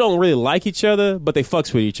still don't really like each other, but they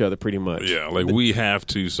fucks with each other pretty much. Yeah, like we have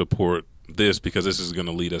to support this because this is going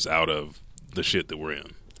to lead us out of the shit that we're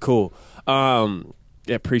in. Cool.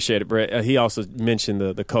 Yeah, appreciate it, Brett. He also mentioned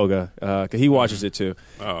the Koga because he watches it too,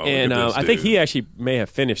 and I think he actually may have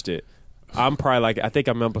finished it. I'm probably I think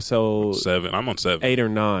I'm episode 7. I'm on 7, 8 or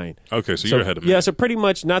 9. Okay, so you're ahead of me. Yeah, so pretty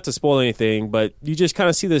much not to spoil anything, but you just kind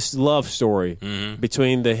of see this love story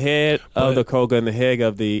between the head of the Koga and the head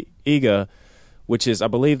of the Iga, which is I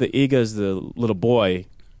believe the Iga is the little boy,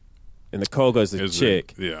 and the Koga is the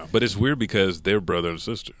chick. But it's weird because they're brother and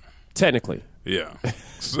sister. Technically. Yeah.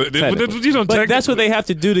 But that's what they have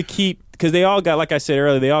to do to keep, because they all got, like I said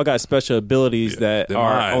earlier, they all got special abilities that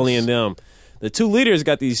are eyes. only in them. The 2 leaders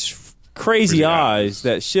got these crazy eyes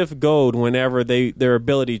that shift gold whenever their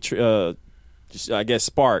ability, I guess,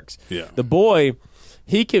 sparks. Yeah. The boy,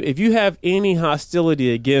 he can, if you have any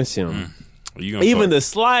hostility against him, even the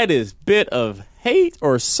slightest bit of hate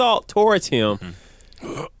or salt towards him,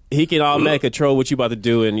 he can automatically control what you about to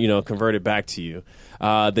do and convert it back to you.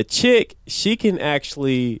 The chick, she can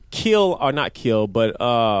actually kill, or not kill, but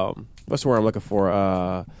what's the word I'm looking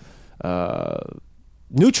for?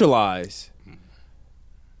 Neutralize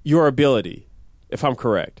your ability, if I'm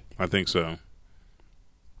correct. I think so.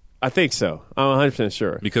 I'm 100%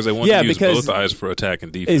 sure. Because they want to use both eyes for attack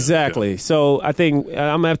and defense. Exactly. Yeah. So I think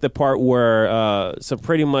I'm at the part where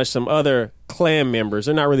some other clan members,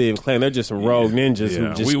 they're not really even clan, they're just some rogue ninjas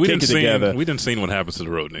who just kick it together. We didn't see what happens to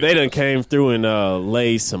the rogue ninjas. They done came through and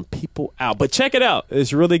laid some people out. But check it out.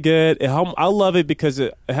 It's really good. I love it because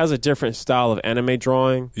it has a different style of anime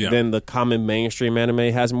drawing than the common mainstream anime.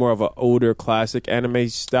 It has more of an older classic anime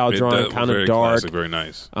style drawing, kind of dark. Classic, very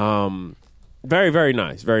nice. Very, very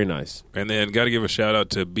nice. Very nice. And then got to give a shout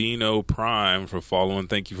out to Beano Prime for following.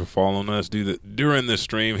 Thank you for following us during this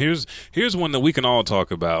stream. Here's one that we can all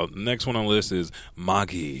talk about. Next one on the list is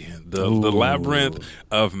Magi, the Labyrinth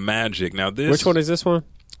of Magic. Now which one is this one?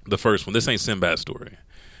 The first one. This ain't Sinbad's story.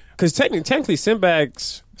 Because technically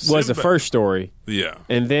Sinbad's was the first story. Yeah.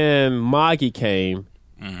 And then Magi came.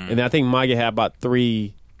 And I think Magi had about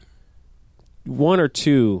 1 or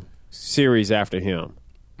 2 series after him.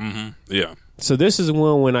 Yeah. So this is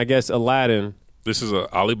one when I guess Aladdin. This is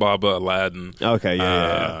Alibaba, Aladdin. Okay,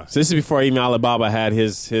 yeah. So this is before even Alibaba had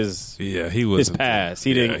his he was his past.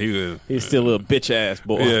 He didn't. He's still a little bitch ass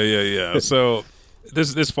boy. Yeah. So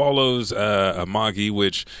this follows Magi,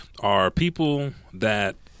 which are people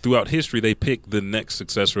that throughout history they pick the next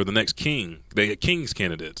successor, the next king. They get king's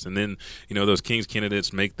candidates, and then those king's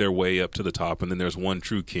candidates make their way up to the top, and then there's one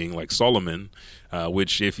true king like Solomon,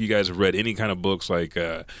 which if you guys have read any kind of books like.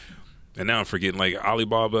 And now I'm forgetting, like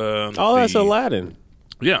Alibaba. Oh, that's Aladdin.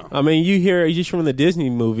 Yeah. I mean, you hear just from the Disney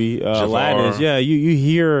movie, Aladdin. Yeah, you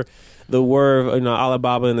hear the word,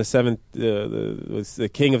 Alibaba and the seventh, the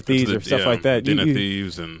King of Thieves or stuff like that. Den of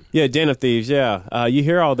Thieves and Den of Thieves. Yeah, you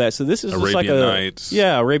hear all that. So this is just like Nights.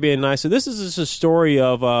 Arabian Nights. So this is just a story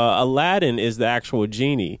of Aladdin is the actual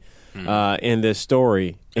genie. in this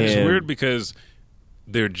story. It's weird because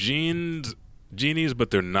they're genies,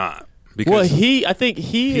 but they're not. Because well, I think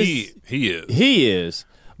he is.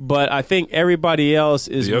 But I think everybody else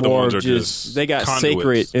is the other more ones are just they got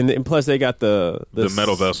conduits. sacred, and plus they got the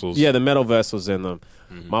metal vessels. Yeah, the metal vessels in them.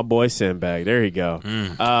 My boy Sinbad, there you go.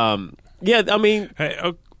 Yeah, I mean, hey,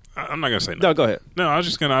 I'm not gonna say no. No, go ahead. No, I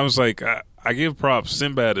was like, I give props.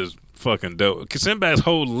 Sinbad is fucking dope. Cause Sinbad's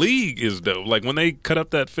whole league is dope. Like when they cut up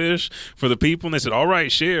that fish for the people, and they said, "All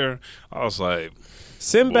right, share." I was like.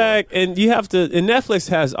 Sinbad, and you have to. And Netflix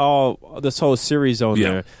has all this whole series on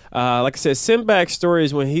there. Like I said, Sinbad's story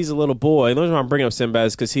is when he's a little boy. And the reason why I'm bringing up Sinbad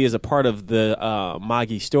is because he is a part of the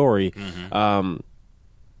Magi story.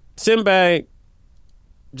 Sinbad,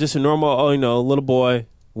 just a normal, little boy,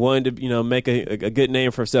 wanted to make a good name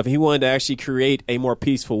for himself. He wanted to actually create a more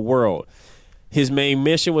peaceful world. His main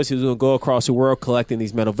mission was he was going to go across the world collecting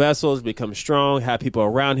these metal vessels, become strong, have people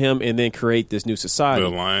around him, and then create this new society. The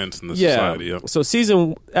alliance and the society, yeah. So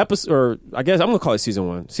I guess I'm going to call it season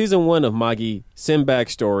 1. Season 1 of Magi,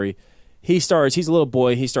 Sinbad's story. He's a little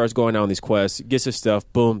boy. He starts going out on these quests, gets his stuff,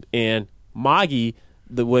 boom. And Magi,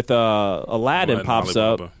 with Aladdin pops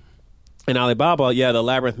Alibaba. up. And Alibaba, the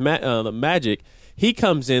labyrinth the magic. He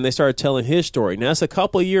comes in, they start telling his story. Now, it's a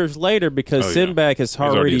couple of years later because Sinbad has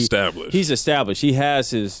already established. He's established. He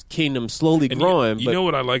has his kingdom slowly growing. You know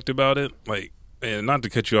what I liked about it? Like, and not to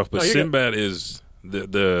cut you off, but Sinbad is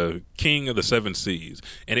the king of the 7 seas.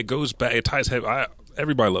 And it goes back, it ties heavy.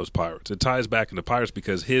 Everybody loves pirates. It ties back into pirates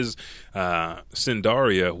because his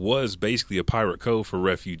Sindaria was basically a pirate cove for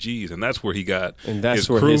refugees, and that's where he got his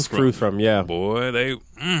crew from. Yeah, boy, they.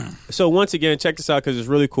 So once again, check this out because it's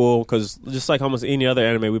really cool. Because just like almost any other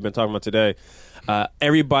anime we've been talking about today,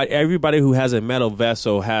 everybody who has a metal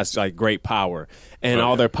vessel has like great power, and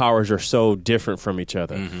all their powers are so different from each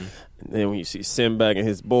other. And then when you see Sinbad and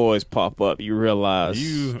his boys pop up, you realize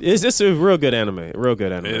it's a real good anime. Real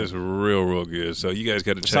good anime. It's real good. So you guys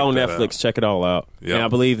got to check it out. It's on Netflix. Check it all out. Yep. And I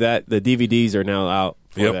believe that the DVDs are now out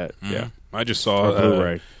for that. Yeah, I just saw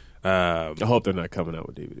Blu-ray. I hope they're not coming out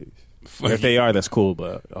with DVDs. If they are, that's cool,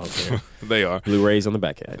 but okay. They are. Blu-rays on the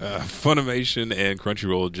back end. Funimation and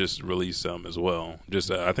Crunchyroll just released some as well. Just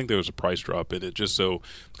I think there was a price drop in it, just so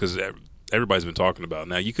because everybody's been talking about it.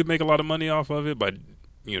 Now you could make a lot of money off of it by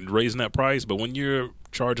raising that price, but when you're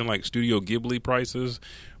charging like Studio Ghibli prices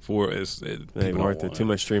for it ain't worth it. Too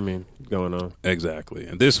much streaming going on. Exactly.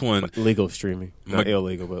 And this one, legal streaming, not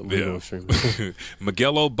illegal, but legal streaming.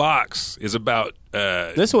 Magello Box is about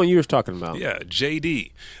this one you were talking about. Yeah,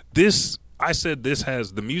 JD. I said this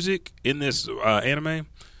has the music in this anime.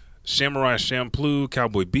 Samurai Champloo,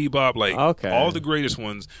 Cowboy Bebop, like all the greatest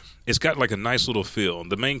ones. It's got like a nice little feel.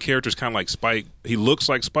 The main character is kind of like Spike. He looks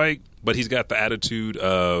like Spike, but he's got the attitude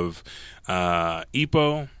of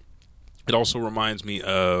Ippo. It also reminds me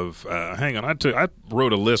of hang on, I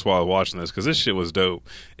wrote a list while I was watching this because this shit was dope.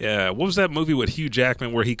 Yeah, what was that movie with Hugh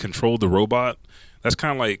Jackman where he controlled the robot? That's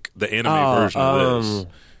kind of like the anime version of this.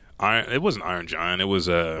 It wasn't Iron Giant. It was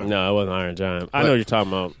no, it wasn't Iron Giant. I know what you're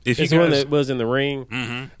talking about. If it's the one that was in the ring.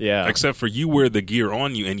 Mm-hmm. Yeah. Except for you wear the gear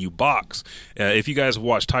on you and you box. If you guys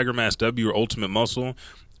watch Tiger Mask W or Ultimate Muscle,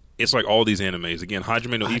 it's like all these animes. Again,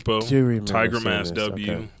 Hajime no Ippo, Tiger Mask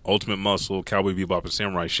W, Ultimate Muscle, Cowboy Bebop, and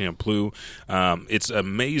Samurai Champloo. It's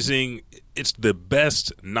amazing. It's the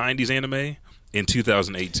best 90s anime in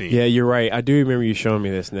 2018. Yeah, you're right. I do remember you showing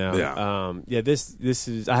me this now. Yeah. This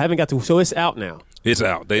is I haven't got to, so it's out now. It's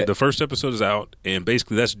out. The first episode is out, and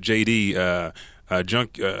basically that's JD,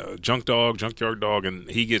 Junkyard Dog, and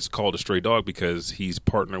he gets called a stray dog because he's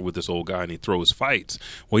partnered with this old guy and he throws fights.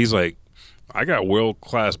 Well, he's like, I got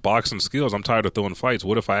world-class boxing skills. I'm tired of throwing fights.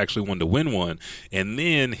 What if I actually wanted to win one? And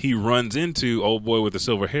then he runs into old boy with the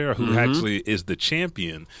silver hair who actually is the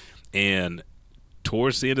champion. And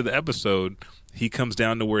towards the end of the episode, he comes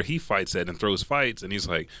down to where he fights at and throws fights, and he's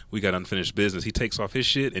like, we got unfinished business. He takes off his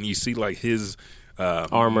shit, and you see like his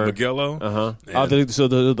armor. Magello. So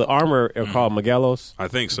the armor are called Magellos? I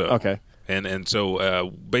think so. Okay. And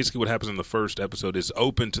so basically what happens in the first episode is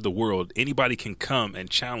open to the world. Anybody can come and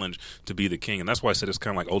challenge to be the king. And that's why I said it's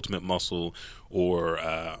kind of like Ultimate Muscle or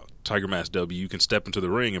Tiger Mask W. You can step into the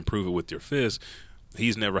ring and prove it with your fist.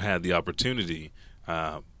 He's never had the opportunity,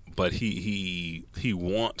 but he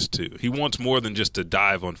wants to. He wants more than just to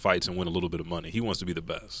dive on fights and win a little bit of money. He wants to be the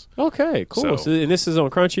best. Okay, cool. So, and this is on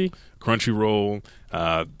Crunchyroll.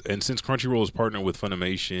 And since Crunchyroll is partnered with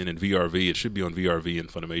Funimation and VRV, it should be on VRV and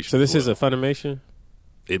Funimation. So this is a Funimation?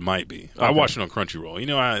 It might be. Okay. I watched it on Crunchyroll. You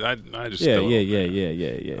know, I just yeah.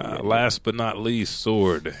 Last but not least,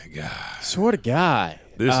 Sword Guy. Sword Guy.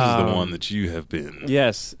 This is the one that you have been.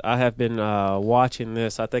 Yes, I have been watching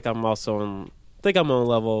this. I think I'm on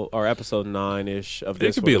level or episode 9-ish of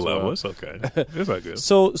this. It could be a one as level. well. It's okay. It's not good.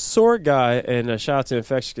 So Sword Guy, and shout out to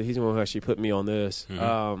Infectious because he's the one who actually put me on this.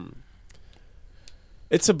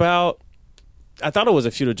 It's about. I thought it was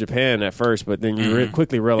a feudal Japan at first, but then you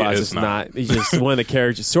quickly realize it's not. He's just one of the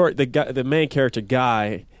characters. The main character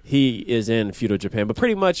Guy, he is in feudal Japan, but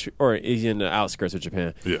pretty much, or he's in the outskirts of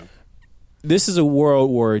Japan. Yeah. This is a world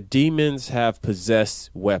where demons have possessed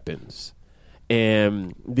weapons,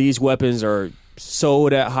 and these weapons are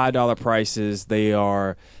sold at high dollar prices. They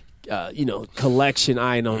are, collection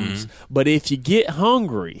items. But if you get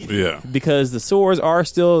hungry, because the swords are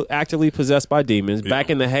still actively possessed by demons. Back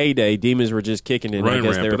in the heyday, demons were just kicking in. Running I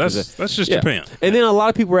guess rampant. they were That's just Japan. And then a lot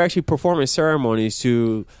of people were actually performing ceremonies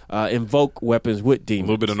to invoke weapons with demons.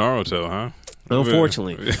 A little bit of Naruto, huh?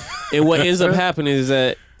 Unfortunately. And what ends up happening is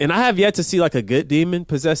that, and I have yet to see like a good demon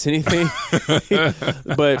possess anything,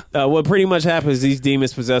 but what pretty much happens is these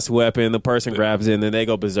demons possess a weapon, the person grabs it, and then they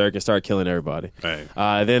go berserk and start killing everybody.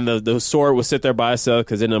 Right. Then the sword will sit there by itself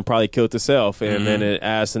because then it'll probably kill itself, and then it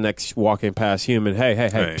asks the next walking past human,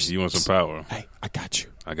 hey, you want some power? Hey, I got you.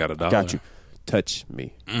 I got $1. I got you. Touch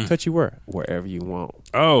me. Touch you wherever you want.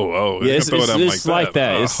 Oh. Yeah, it's like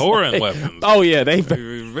that. It's horror weapons. Oh, yeah. They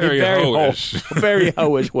very hoish. Very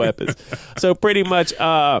hoish weapons. So pretty much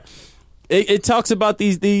it talks about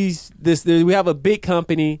this. We have a big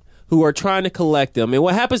company who are trying to collect them. And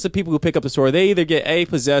what happens to people who pick up the sword, they either get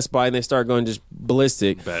possessed by and they start going just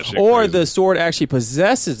ballistic, or crazy. The sword actually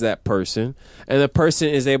possesses that person, and the person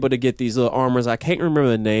is able to get these little armors. I can't remember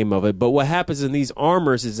the name of it, but what happens in these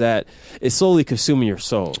armors is that it's slowly consuming your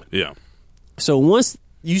soul. Yeah. So once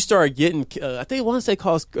you start getting, I think once they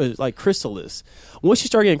call it like chrysalis. Once you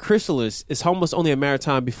start getting chrysalis, it's almost only a matter of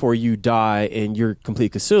time before you die and you're completely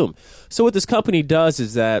consumed. So what this company does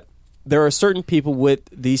is that there are certain people with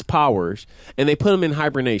these powers, and they put them in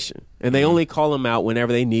hibernation, and they only call them out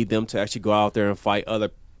whenever they need them to actually go out there and fight other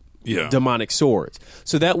demonic swords.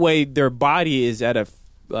 So that way, their body is at a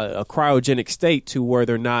cryogenic state to where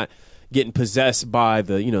they're not getting possessed by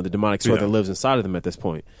the demonic sword that lives inside of them at this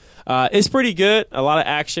point. It's pretty good. A lot of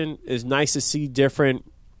action. It's nice to see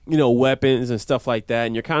different weapons and stuff like that,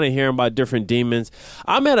 and you're kind of hearing about different demons.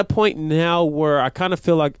 I'm at a point now where I kind of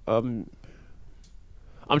feel like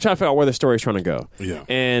I'm trying to figure out where the story is trying to go. Yeah.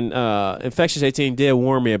 And Infectious 18 did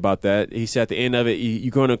warn me about that. He said at the end of it, you're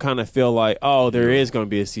going to kind of feel like, there is going to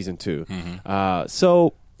be a season 2.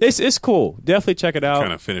 So it's cool. Definitely check it out.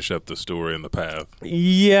 Kind of finish up the story in the path.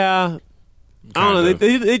 Yeah. I don't know.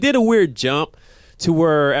 They did a weird jump to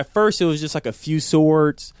where at first it was just like a few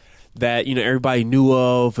swords that everybody knew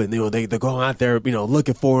of, and they're going out there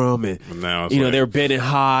looking for them, and now they're bidding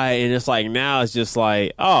high, and it's like now it's just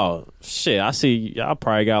like, oh shit, I see y'all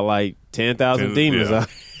probably got like 10,000 demons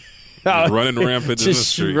running rampant in the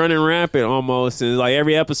street. Running rampant almost, and it's like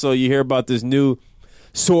every episode you hear about this new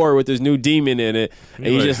sword with this new demon in it, and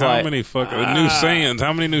you're just how like, many fucking new Saiyans?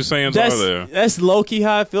 How many new Saiyans are there? That's low key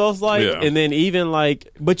how it feels like, and then even like,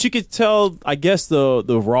 but you could tell, I guess the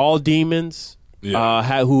raw demons.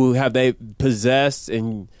 Who have they possessed?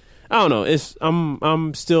 And I don't know.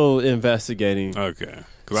 I'm still investigating. Okay,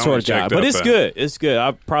 sort of guy, but it's good. It's good.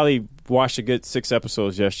 I probably watched a good 6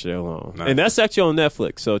 episodes yesterday alone, and that's actually on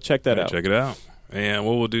Netflix. So check that out. Check it out. And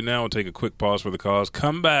what we'll do now, we'll take a quick pause for the cause.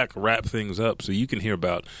 Come back, wrap things up, so you can hear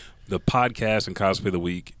about the podcast and cosplay of the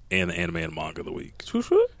week and the anime and manga of the week.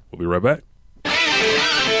 We'll be right back.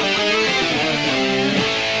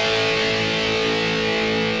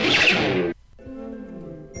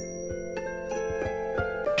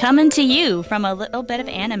 Coming to you from a little bit of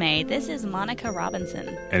anime, this is Monica Robinson.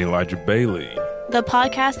 And Elijah Bailey. The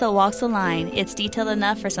podcast that walks the line. It's detailed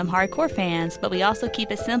enough for some hardcore fans, but we also keep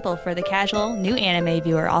it simple for the casual, new anime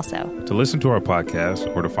viewer also. To listen to our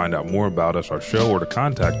podcast, or to find out more about us, our show, or to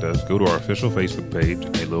contact us, go to our official Facebook page,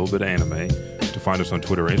 A Little Bit of Anime. To find us on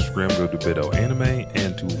Twitter or Instagram, go to Bido Anime.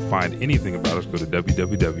 And to find anything about us, go to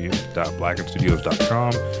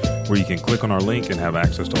www.blackenstudios.com, where you can click on our link and have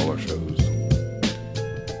access to all our shows.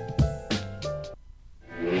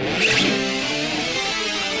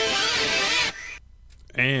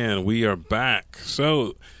 And we are back.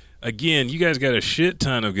 So, again, you guys got a shit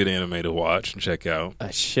ton of good anime to watch and check out.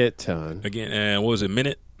 A shit ton. Again, and what was it,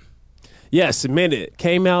 Minute? Yes, Minute.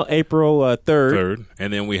 Came out April 3rd.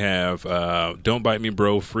 And then we have Don't Bite Me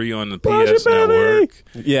Bro, free on the PS Network.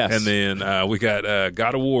 Yes. And then we got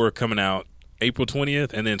God of War coming out April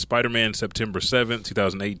 20th, and then Spider-Man September 7th,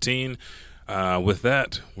 2018. With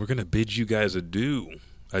that, we're going to bid you guys adieu.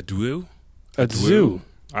 Adieu? Adieu.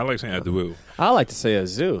 I like saying adieu. I like to say a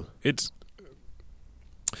zoo. It's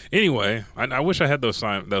Anyway, I wish I had those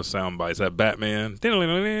sound bites. That Batman,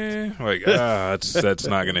 like that's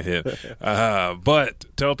not gonna hit. But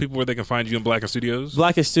tell people where they can find you in Blacken Studios.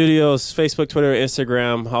 Blacken Studios, Facebook, Twitter,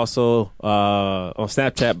 Instagram. Also on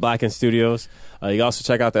Snapchat, Blacken Studios. You can also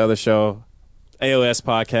check out the other show, AOS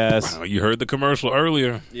Podcast. Wow, you heard the commercial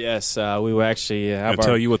earlier. Yes, we will actually have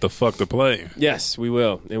tell you what the fuck to play. Yes, we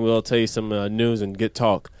will, and we'll tell you some news and good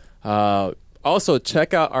talk. Also,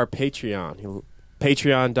 check out our Patreon.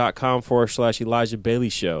 Patreon.com/Elijah Bailey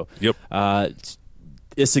Show. Yep.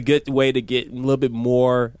 It's a good way to get a little bit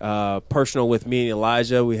more personal with me and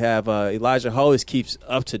Elijah. We have Elijah always keeps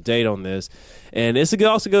up to date on this, and it's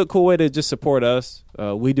also a good, cool way to just support us.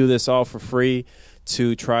 We do this all for free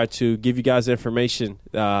to try to give you guys information.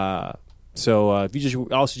 So if you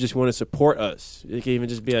just want to support us, it can even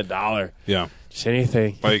just be $1. Yeah. Just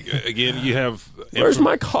anything. Like, again, you have... Where's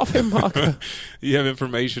my coffee mug? You have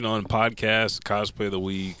information on podcasts, cosplay of the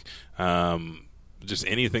week, just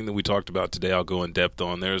anything that we talked about today, I'll go in depth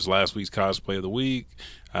on. There's last week's cosplay of the week.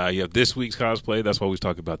 You have this week's cosplay. That's why we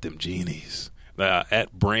talk about them genies.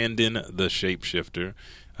 At Brandon the Shapeshifter.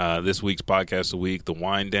 This week's podcast of the week, the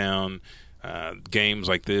Wind Down, games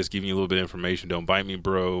like this, giving you a little bit of information. Don't Bite Me,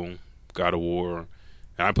 Bro, God of War.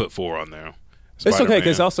 And I put 4 on there. It's okay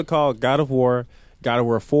because it's also called God of War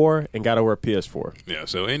 4, and God of War PS4. Yeah,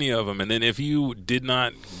 so any of them. And then if you did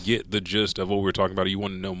not get the gist of what we were talking about or you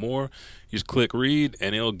want to know more, you just click read,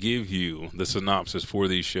 and it'll give you the synopsis for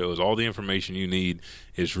these shows. All the information you need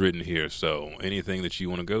is written here. So anything that you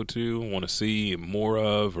want to go to, want to see more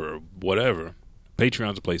of, or whatever,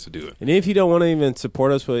 Patreon's a place to do it. And if you don't want to even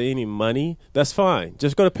support us with any money, that's fine.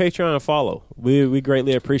 Just go to Patreon and follow. We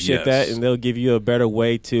greatly appreciate that, and they'll give you a better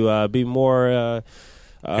way to be more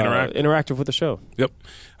interactive with the show. Yep.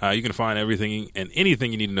 You can find everything and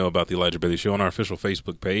anything you need to know about the Elijah Bailey Show on our official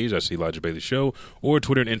Facebook page. That's Elijah Bailey Show, or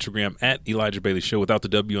Twitter and Instagram at Elijah Bailey Show without the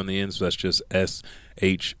W on the end, so that's just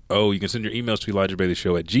SHO. You can send your emails to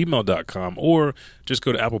ElijahBaileyShow@gmail.com, or just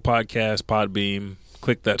go to Apple Podcasts, Podbeam,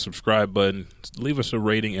 click that subscribe button, leave us a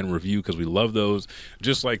rating and review because we love those.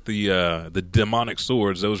 Just like the demonic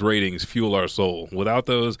swords, those ratings fuel our soul. Without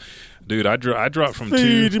those, dude, I dropped from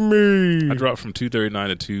I dropped from 239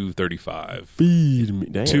 to 235. Feed me.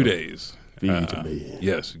 Damn. 2 days. Feed me.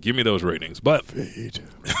 Yes, give me those ratings. But Feed.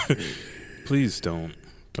 please don't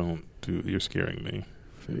do. You're scaring me.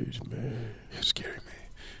 Feed me. You're scaring me.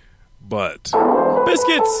 But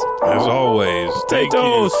biscuits, as always, thank you.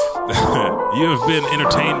 You have been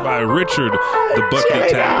entertained by Richard the Bucket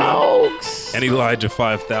Tapper and Elijah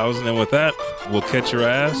 5000. And with that, we'll catch your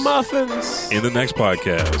ass muffins in the next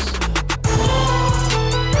podcast.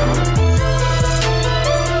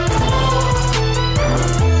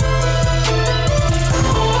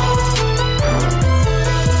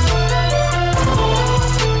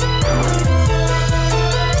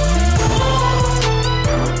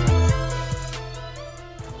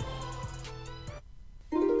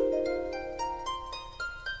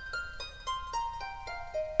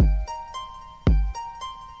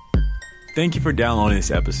 Thank you for downloading this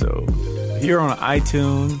episode. If you're on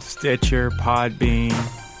iTunes, Stitcher, Podbean,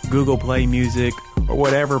 Google Play Music, or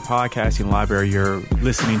whatever podcasting library you're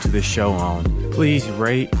listening to this show on, please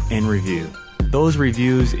rate and review. Those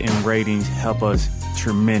reviews and ratings help us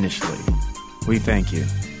tremendously. We thank you.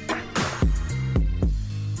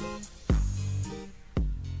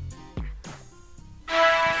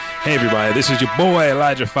 Hey everybody, this is your boy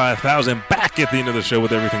Elijah 5000 back at the end of the show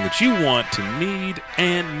with everything that you want to need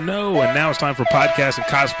and know. And now it's time for Podcast and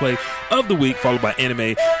Cosplay of the Week, followed by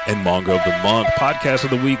Anime and Manga of the Month. Podcast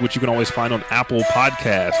of the Week, which you can always find on Apple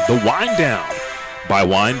Podcasts. The Wind Down by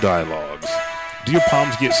Wine Dialogues. Do your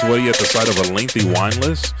palms get sweaty at the sight of a lengthy wine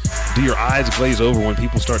list? Do your eyes glaze over when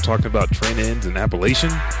people start talking about trend ends and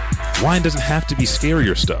appellation? Wine doesn't have to be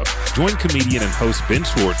scarier stuff. Join comedian and host Ben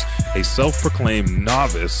Schwartz, a self-proclaimed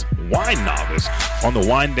wine novice, on The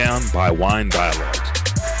Wind Down by Wine Dialogues,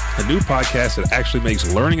 a new podcast that actually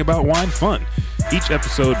makes learning about wine fun. Each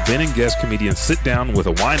episode, Ben and guest comedians sit down with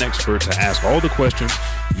a wine expert to ask all the questions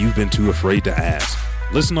you've been too afraid to ask.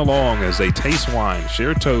 Listen along as they taste wine,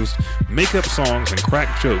 share toast, make up songs, and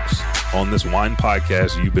crack jokes on this wine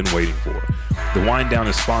podcast you've been waiting for. The Wind Down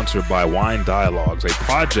is sponsored by Wine Dialogues, a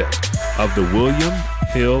project of the William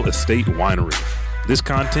Hill Estate Winery. This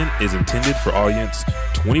content is intended for audience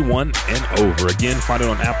 21 and over. Again, find it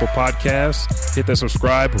on Apple Podcasts. Hit that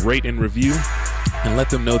subscribe, rate, and review, and let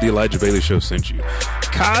them know the Elijah Bailey Show sent you.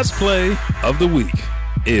 Cosplay of the Week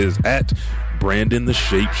is at Brandon the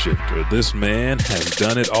Shapeshifter. This man has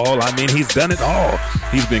done it all. I mean, he's done it all.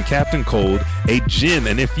 He's been Captain Cold, a djinn.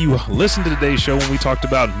 And if you listen to today's show when we talked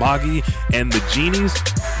about Magi and the genies,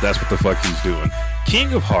 that's what the fuck he's doing.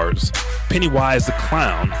 King of Hearts, Pennywise the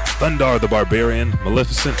Clown, Thundar the Barbarian,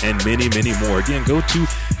 Maleficent, and many, many more. Again, go to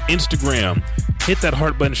Instagram, hit that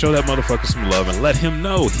heart button, show that motherfucker some love, and let him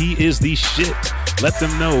know he is the shit. Let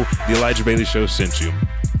them know the Elijah Bailey Show sent you.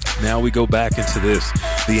 Now we go back into this,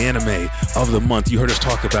 the anime of the month. You heard us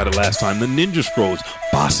talk about it last time, the Ninja Scrolls,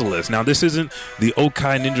 Basilisk. Now this isn't the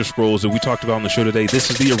Okai Ninja Scrolls that we talked about on the show today.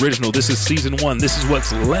 This is the original. This is season 1. This is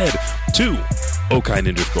what's led to Okai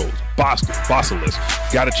Ninja Scrolls, Basilisk.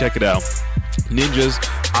 Gotta check it out. Ninjas,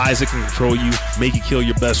 eyes that can control you, make you kill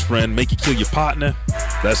your best friend, make you kill your partner.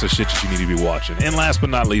 That's the shit that you need to be watching. And last but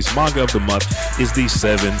not least, manga of the month is the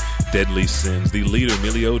 7 Deadly Sins. The leader,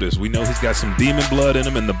 Meliodas. We know he's got some demon blood in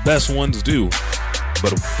him, and the best ones do.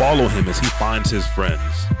 But follow him as he finds his friends.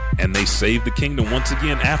 And they save the kingdom once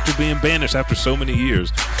again after being banished after so many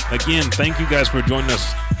years. Again, thank you guys for joining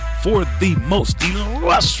us for the most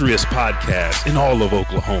illustrious podcast in all of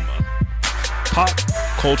Oklahoma. Pop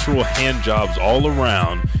cultural hand jobs all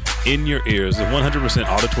around in your ears. A 100%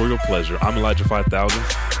 auditorial pleasure. I'm Elijah 5000,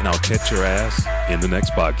 and I'll catch your ass in the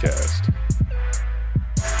next podcast.